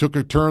took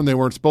a turn they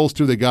weren't supposed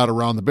to. They got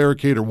around the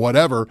barricade or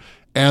whatever,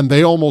 and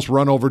they almost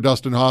run over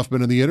Dustin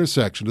Hoffman in the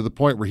intersection to the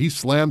point where he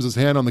slams his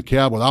hand on the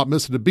cab without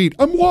missing a beat.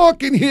 I'm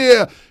walking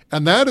here!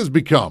 And that has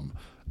become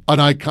an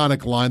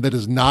iconic line that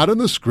is not in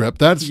the script.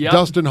 That's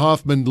Dustin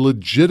Hoffman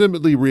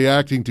legitimately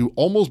reacting to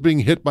almost being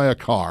hit by a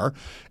car.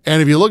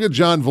 And if you look at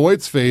John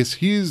Voight's face,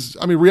 he's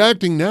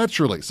reacting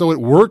naturally. So it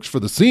works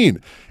for the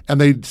scene. And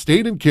they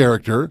stayed in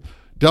character.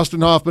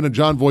 Dustin Hoffman and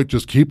John Voight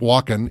just keep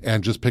walking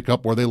and just pick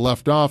up where they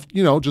left off,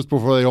 just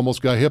before they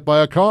almost got hit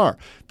by a car.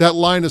 That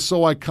line is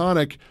so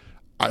iconic.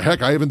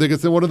 Heck, I even think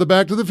it's in one of the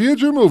Back to the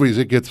Future movies.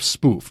 It gets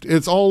spoofed.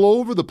 It's all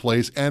over the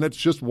place, and it's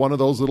just one of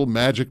those little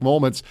magic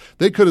moments.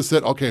 They could have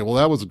said, okay, well,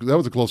 that was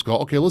a close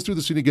call. Okay, let's do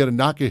the scene again and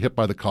not get hit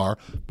by the car.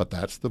 But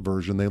that's the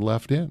version they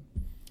left in.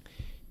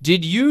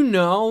 Did you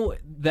know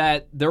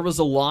that there was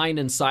a line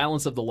in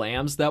Silence of the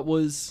Lambs that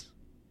was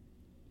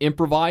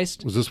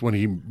improvised? Was this when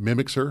he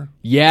mimics her?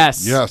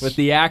 Yes. With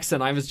the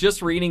accent. I was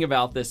just reading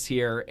about this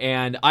here,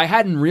 and I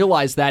hadn't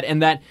realized that,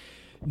 and that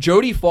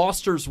Jodie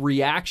Foster's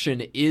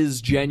reaction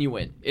is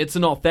genuine. It's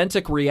an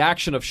authentic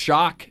reaction of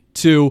shock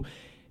to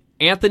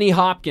Anthony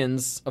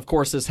Hopkins, of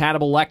course, as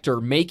Hannibal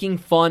Lecter, making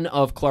fun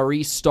of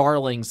Clarice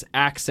Starling's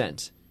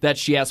accent that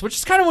she has, which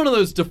is kind of one of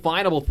those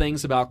definable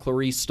things about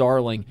Clarice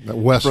Starling.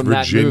 West from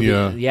Virginia.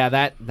 That movie. Yeah,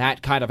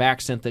 that kind of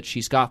accent that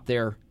she's got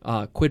there.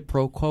 Quid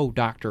pro quo,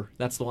 doctor.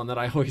 That's the one that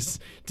I always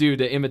do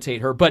to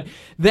imitate her. But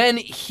then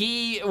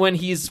when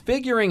he's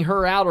figuring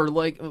her out or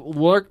like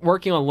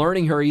working on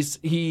learning her,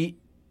 he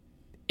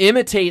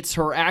imitates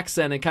her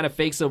accent and kind of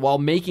fakes it while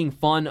making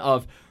fun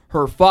of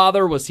her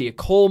father. Was he a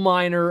coal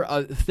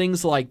miner?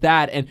 Things like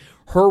that. And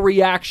her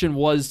reaction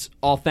was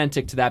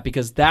authentic to that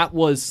because that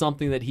was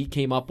something that he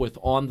came up with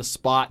on the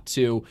spot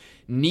to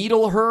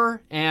needle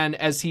her, and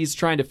as he's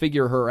trying to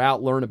figure her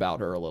out, learn about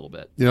her a little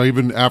bit.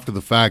 Even after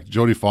the fact,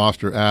 Jodie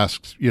Foster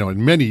asks,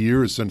 in many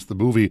years since the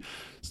movie,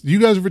 you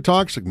guys ever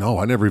talked? She's like, no,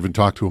 I never even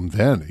talked to him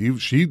then.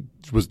 She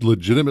was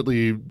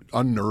legitimately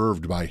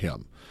unnerved by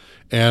him.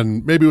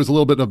 And maybe it was a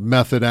little bit of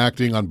method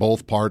acting on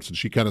both parts, and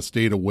she kind of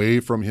stayed away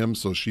from him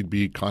so she'd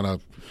be kind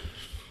of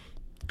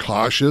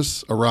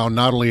cautious around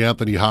not only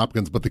Anthony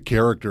Hopkins, but the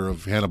character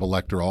of Hannibal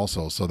Lecter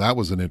also. So that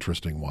was an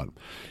interesting one.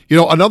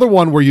 Another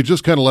one where you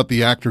just kind of let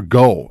the actor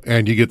go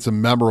and you get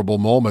some memorable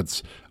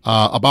moments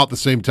about the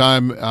same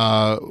time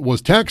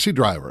was Taxi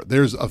Driver.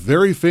 There's a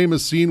very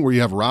famous scene where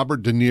you have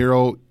Robert De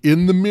Niro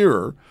in the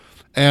mirror,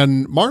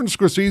 and Martin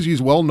Scorsese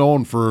is well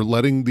known for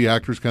letting the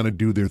actors kind of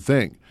do their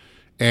thing.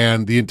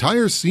 And the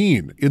entire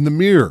scene in the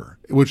mirror,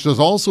 which has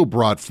also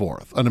brought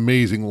forth an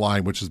amazing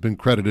line, which has been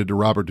credited to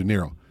Robert De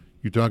Niro.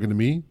 You talking to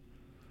me?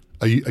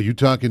 Are you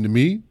talking to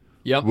me?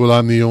 Yep. Well,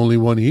 I'm the only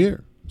one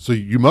here, so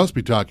you must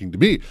be talking to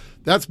me.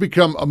 That's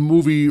become a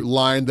movie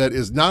line that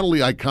is not only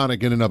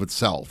iconic in and of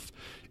itself,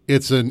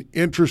 it's an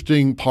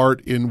interesting part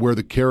in where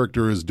the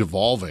character is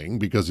devolving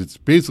because it's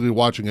basically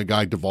watching a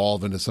guy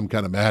devolve into some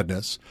kind of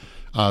madness,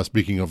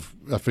 speaking of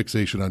a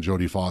fixation on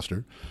Jodie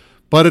Foster.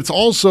 But it's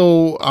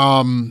also...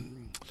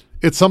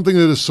 it's something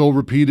that is so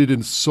repeated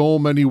in so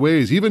many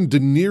ways. Even De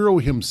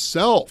Niro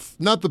himself,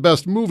 not the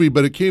best movie,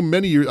 but it came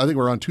many years, I think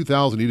around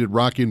 2000, he did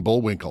Rocky and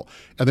Bullwinkle.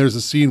 And there's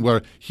a scene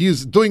where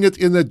he's doing it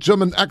in a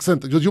German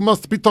accent because you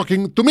must be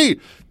talking to me.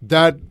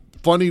 That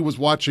funny was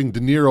watching De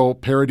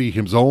Niro parody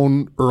his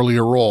own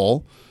earlier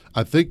role.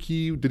 I think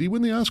did he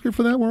win the Oscar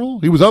for that role?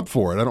 He was up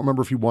for it. I don't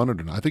remember if he won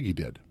it or not. I think he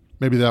did.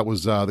 Maybe that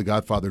was The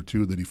Godfather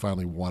 2 that he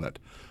finally won it.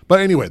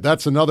 But anyway,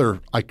 that's another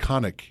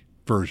iconic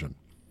version.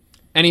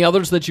 Any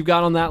others that you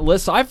got on that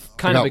list? I've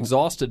kind of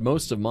exhausted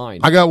most of mine.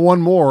 I got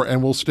one more,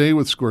 and we'll stay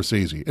with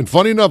Scorsese. And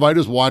funny enough, I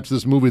just watched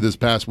this movie this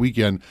past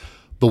weekend,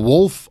 The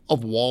Wolf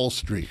of Wall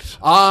Street.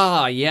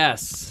 Ah,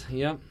 yes.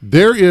 Yep.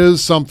 There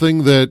is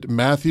something that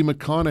Matthew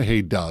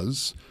McConaughey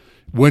does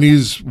when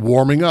he's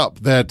warming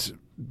up that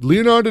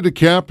Leonardo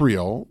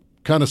DiCaprio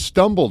kind of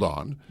stumbled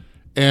on,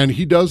 and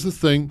he does the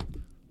thing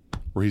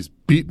where he's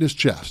beating his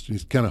chest.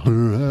 He's kind of,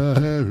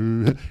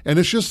 and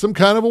it's just some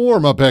kind of a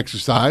warm-up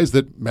exercise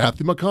that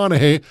Matthew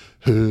McConaughey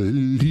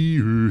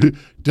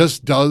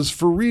just does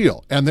for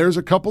real. And there's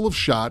a couple of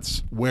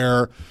shots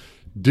where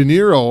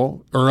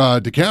DiCaprio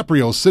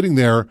sitting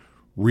there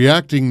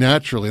reacting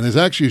naturally. And there's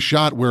actually a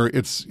shot where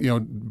it's,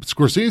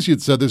 Scorsese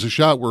had said there's a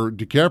shot where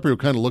DiCaprio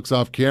kind of looks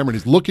off camera and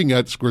he's looking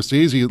at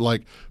Scorsese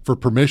like for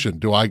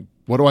permission.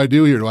 What do I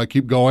do here? Do I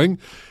keep going?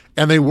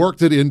 And they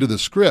worked it into the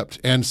script.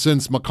 And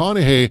since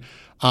McConaughey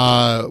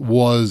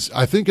was,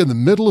 I think, in the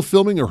middle of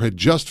filming or had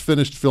just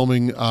finished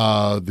filming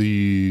not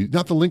the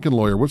Lincoln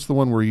Lawyer. What's the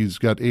one where he's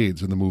got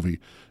AIDS in the movie?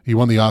 He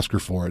won the Oscar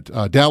for it.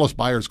 Dallas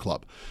Buyers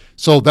Club.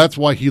 So that's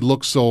why he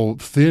looks so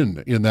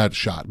thin in that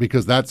shot,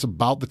 because that's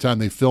about the time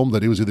they filmed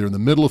that. He was either in the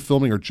middle of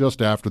filming or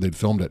just after they'd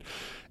filmed it.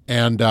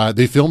 And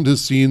they filmed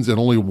his scenes in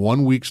only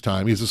 1 week's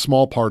time. He's a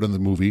small part in the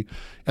movie.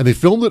 And they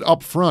filmed it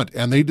up front,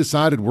 and they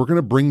decided we're going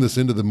to bring this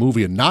into the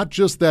movie. And not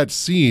just that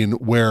scene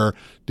where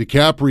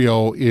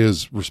DiCaprio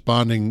is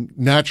responding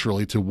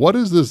naturally to what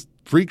is this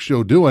freak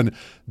show doing.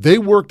 They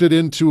worked it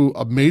into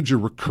a major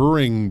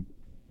recurring,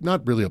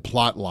 not really a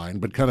plot line,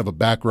 but kind of a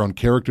background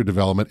character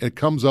development. It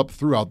comes up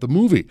throughout the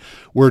movie,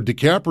 where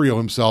DiCaprio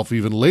himself,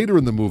 even later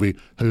in the movie,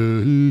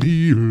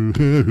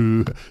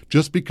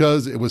 just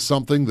because it was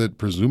something that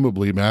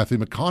presumably Matthew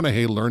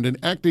McConaughey learned in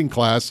acting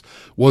class,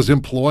 was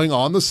employing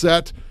on the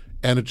set,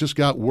 and it just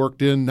got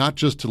worked in, not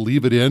just to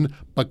leave it in,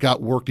 but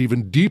got worked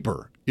even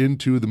deeper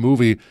into the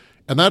movie.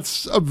 And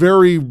that's a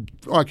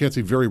I can't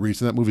say very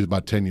recent. That movie's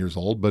about 10 years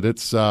old, but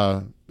it's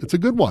a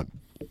good one.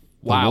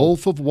 Wow. The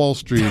Wolf of Wall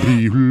Street.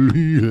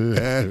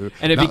 And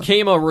it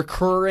became a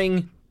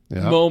recurring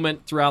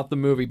moment throughout the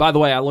movie. By the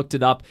way, I looked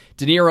it up.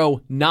 De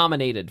Niro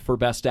nominated for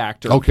Best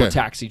Actor for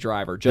Taxi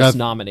Driver.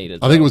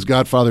 Nominated. I think it was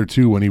Godfather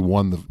 2 when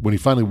he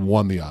finally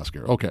won the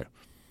Oscar. Okay.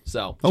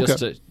 So just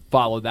to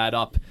follow that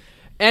up.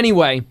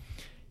 Anyway,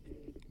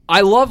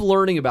 I love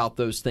learning about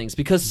those things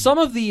because some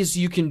of these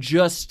you can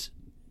just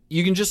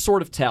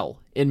sort of tell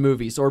in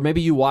movies, or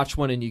maybe you watch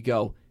one and you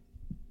go,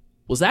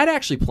 was that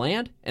actually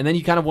planned? And then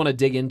you kind of want to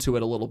dig into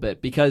it a little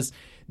bit because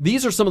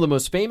these are some of the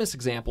most famous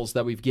examples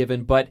that we've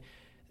given, but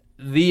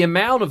the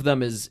amount of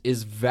them is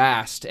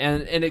vast,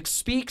 and it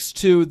speaks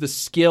to the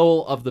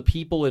skill of the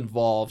people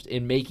involved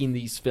in making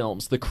these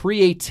films, the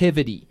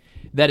creativity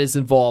that is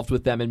involved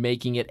with them in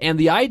making it, and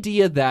the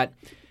idea that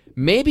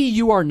maybe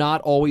you are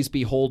not always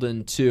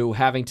beholden to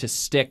having to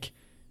stick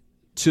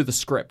to the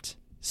script,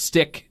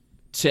 stick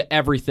to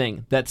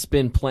everything that's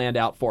been planned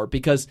out for,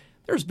 because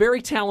there's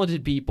very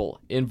talented people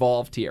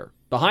involved here.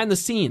 Behind the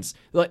scenes,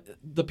 like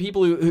the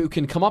people who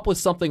can come up with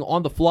something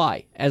on the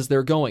fly as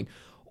they're going.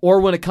 Or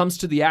when it comes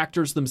to the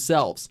actors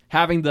themselves,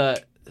 having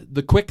the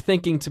quick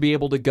thinking to be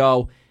able to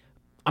go,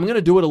 I'm going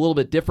to do it a little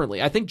bit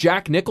differently. I think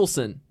Jack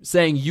Nicholson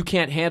saying you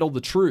can't handle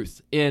the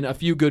truth in A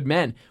Few Good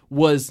Men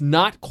was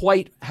not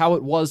quite how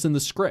it was in the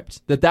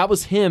script. That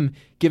was him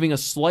giving a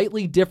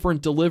slightly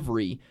different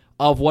delivery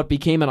of what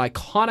became an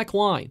iconic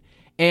line.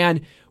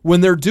 And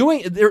when they're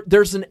doing,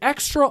 there's an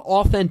extra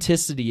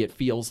authenticity, it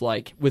feels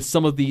like, with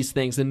some of these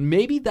things. And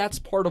maybe that's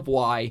part of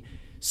why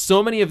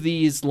so many of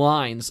these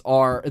lines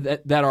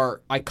that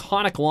are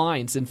iconic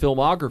lines in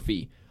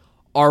filmography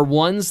are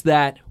ones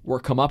that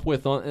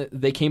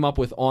they came up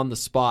with on the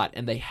spot,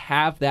 and they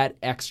have that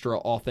extra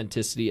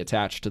authenticity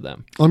attached to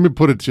them. Let me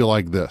put it to you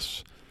like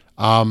this.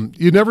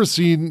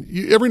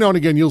 Every now and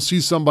again, you'll see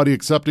somebody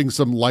accepting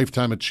some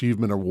lifetime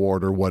achievement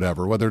award or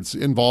whatever, whether it's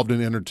involved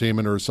in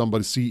entertainment or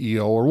somebody's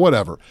CEO or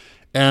whatever.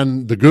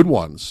 And the good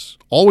ones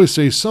always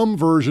say some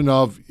version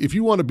of, if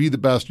you want to be the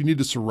best, you need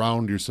to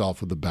surround yourself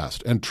with the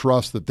best and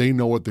trust that they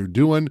know what they're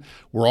doing.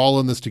 We're all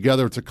in this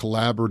together. It's a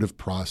collaborative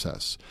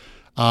process.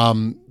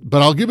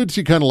 But I'll give it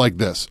to you kind of like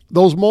this.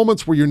 Those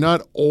moments where you're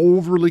not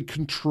overly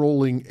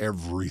controlling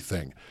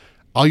everything.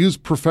 I'll use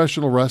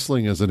professional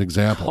wrestling as an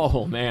example.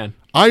 Oh, man.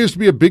 I used to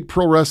be a big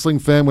pro wrestling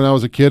fan when I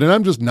was a kid, and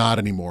I'm just not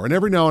anymore. And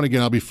every now and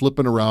again, I'll be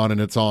flipping around,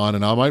 and it's on,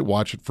 and I might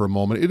watch it for a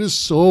moment. It is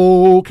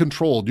so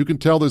controlled. You can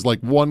tell there's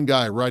like one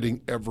guy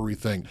writing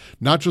everything,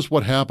 not just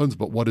what happens,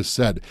 but what is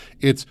said.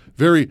 It's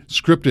very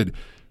scripted.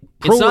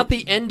 It's not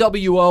the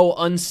NWO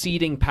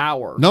unseating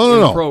power in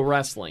pro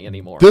wrestling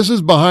anymore. This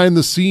is behind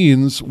the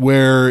scenes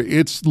where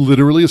it's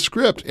literally a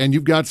script, and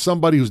you've got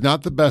somebody who's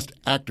not the best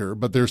actor,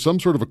 but they're some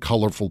sort of a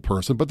colorful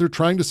person, but they're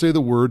trying to say the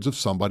words of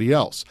somebody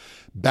else.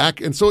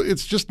 And so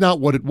it's just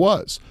not what it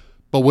was.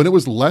 But when it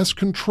was less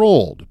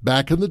controlled,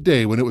 back in the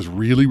day when it was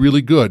really,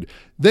 really good,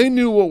 they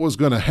knew what was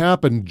going to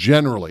happen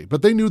generally,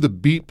 but they knew the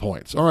beat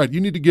points. All right,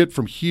 you need to get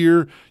from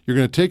here, you're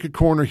going to take a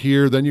corner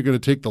here, then you're going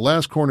to take the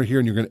last corner here,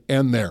 and you're going to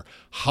end there.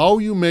 How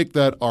you make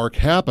that arc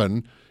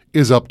happen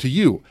is up to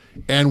you.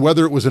 And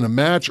whether it was in a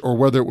match or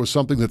whether it was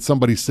something that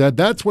somebody said,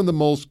 that's when the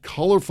most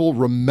colorful,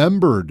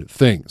 remembered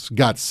things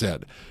got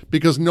said.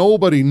 Because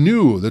nobody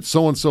knew that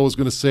so-and-so was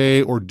going to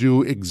say or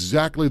do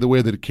exactly the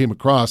way that it came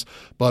across.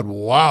 But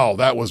wow,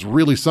 that was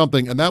really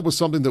something. And that was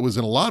something that was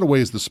in a lot of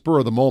ways the spur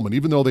of the moment.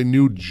 Even though they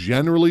knew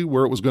generally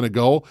where it was going to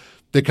go,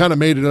 they kind of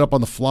made it up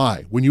on the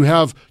fly. When you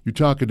have You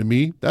Talking to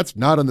Me, that's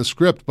not in the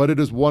script, but it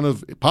is one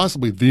of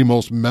possibly the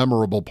most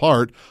memorable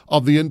part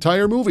of the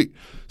entire movie.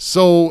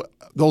 So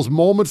those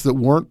moments that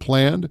weren't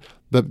planned,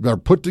 that are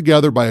put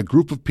together by a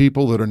group of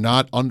people that are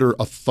not under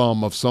a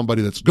thumb of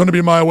somebody that's going to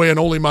be my way and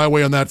only my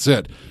way and that's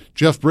it.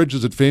 Jeff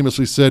Bridges had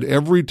famously said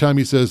every time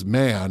he says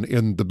man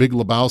in The Big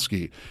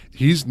Lebowski,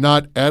 he's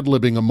not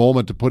ad-libbing a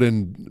moment to put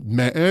in,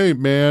 hey,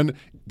 man,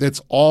 that's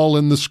all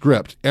in the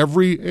script.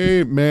 Every,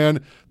 hey,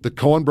 man, the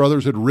Coen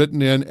brothers had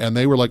written in, and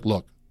they were like,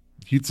 look,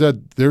 he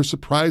said there's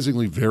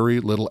surprisingly very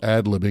little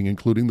ad-libbing,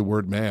 including the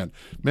word man.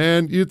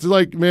 Man, it's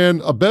like,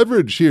 man, a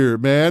beverage here,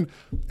 man.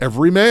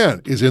 Every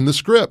man is in the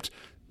script.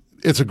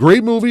 It's a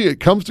great movie. It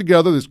comes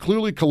together. It's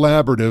clearly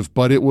collaborative,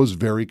 but it was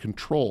very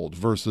controlled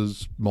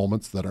versus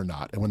moments that are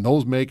not. And when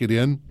those make it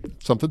in,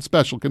 something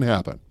special can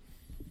happen.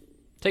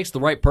 Takes the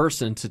right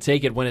person to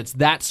take it when it's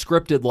that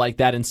scripted like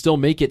that and still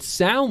make it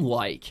sound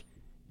like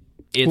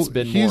it's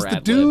been more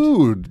ad-libbed. He's the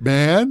dude,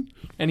 man.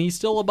 And he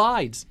still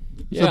abides.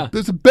 Yeah.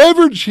 There's a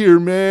beverage here,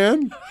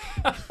 man.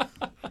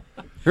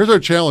 Here's our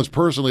challenge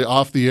personally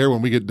off the air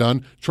when we get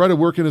done. Try to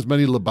work in as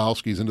many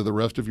Lebowskis into the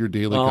rest of your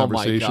daily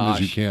conversation as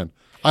you can.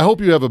 I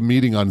hope you have a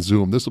meeting on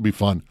Zoom. This will be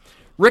fun.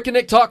 Rick and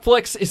Nick Talk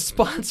Flicks is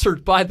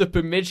sponsored by the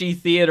Bemidji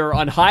Theater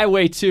on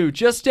Highway 2,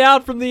 just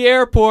down from the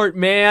airport,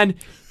 man.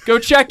 Go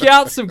check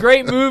out some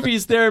great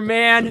movies there,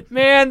 man.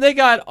 Man, they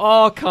got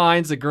all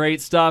kinds of great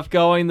stuff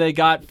going. They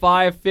got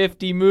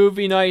 5:50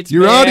 movie nights.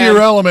 You're out of your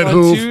element, on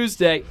Hoof.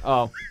 Tuesday.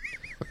 Oh,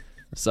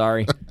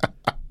 sorry.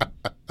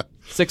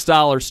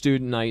 $6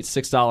 student nights,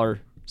 $6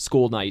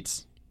 school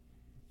nights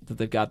that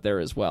they've got there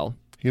as well.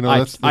 You know,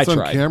 that's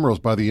on cameras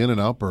by the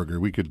In-N-Out Burger.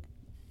 We could.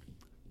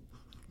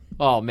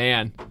 Oh,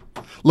 man.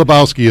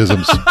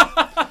 Lebowski-isms.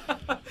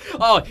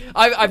 Oh,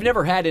 I've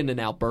never had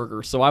In-N-Out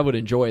Burger, so I would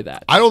enjoy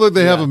that. I don't think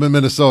they have them in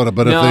Minnesota,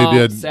 but if they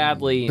did,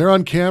 sadly, they're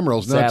on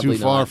cameras, not too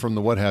far from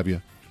the what have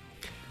you.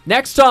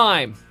 Next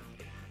time,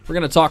 we're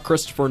going to talk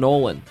Christopher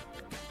Nolan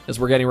as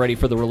we're getting ready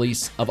for the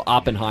release of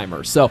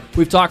Oppenheimer. So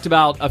we've talked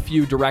about a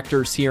few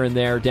directors here and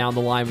there down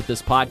the line with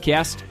this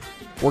podcast.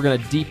 We're going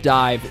to deep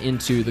dive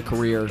into the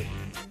career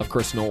of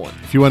Chris Nolan.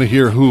 If you want to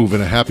hear Hoove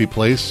in a happy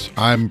place,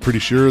 I'm pretty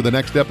sure the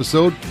next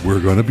episode, we're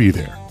going to be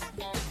there.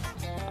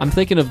 I'm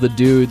thinking of the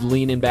dude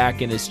leaning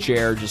back in his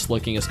chair, just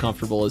looking as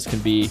comfortable as can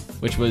be,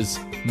 which was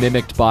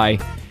mimicked by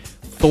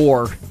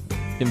Thor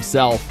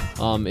himself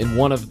in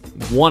one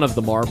of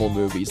the Marvel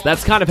movies.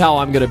 That's kind of how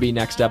I'm going to be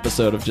next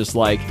episode, of just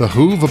like, the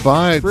Hoove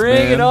abides,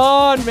 bring it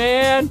on,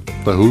 man.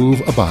 The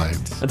Hoove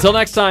abides. Until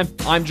next time,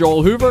 I'm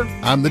Joel Hoover.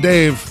 I'm the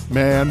Dave,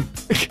 man.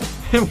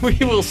 And we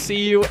will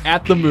see you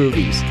at the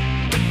movies.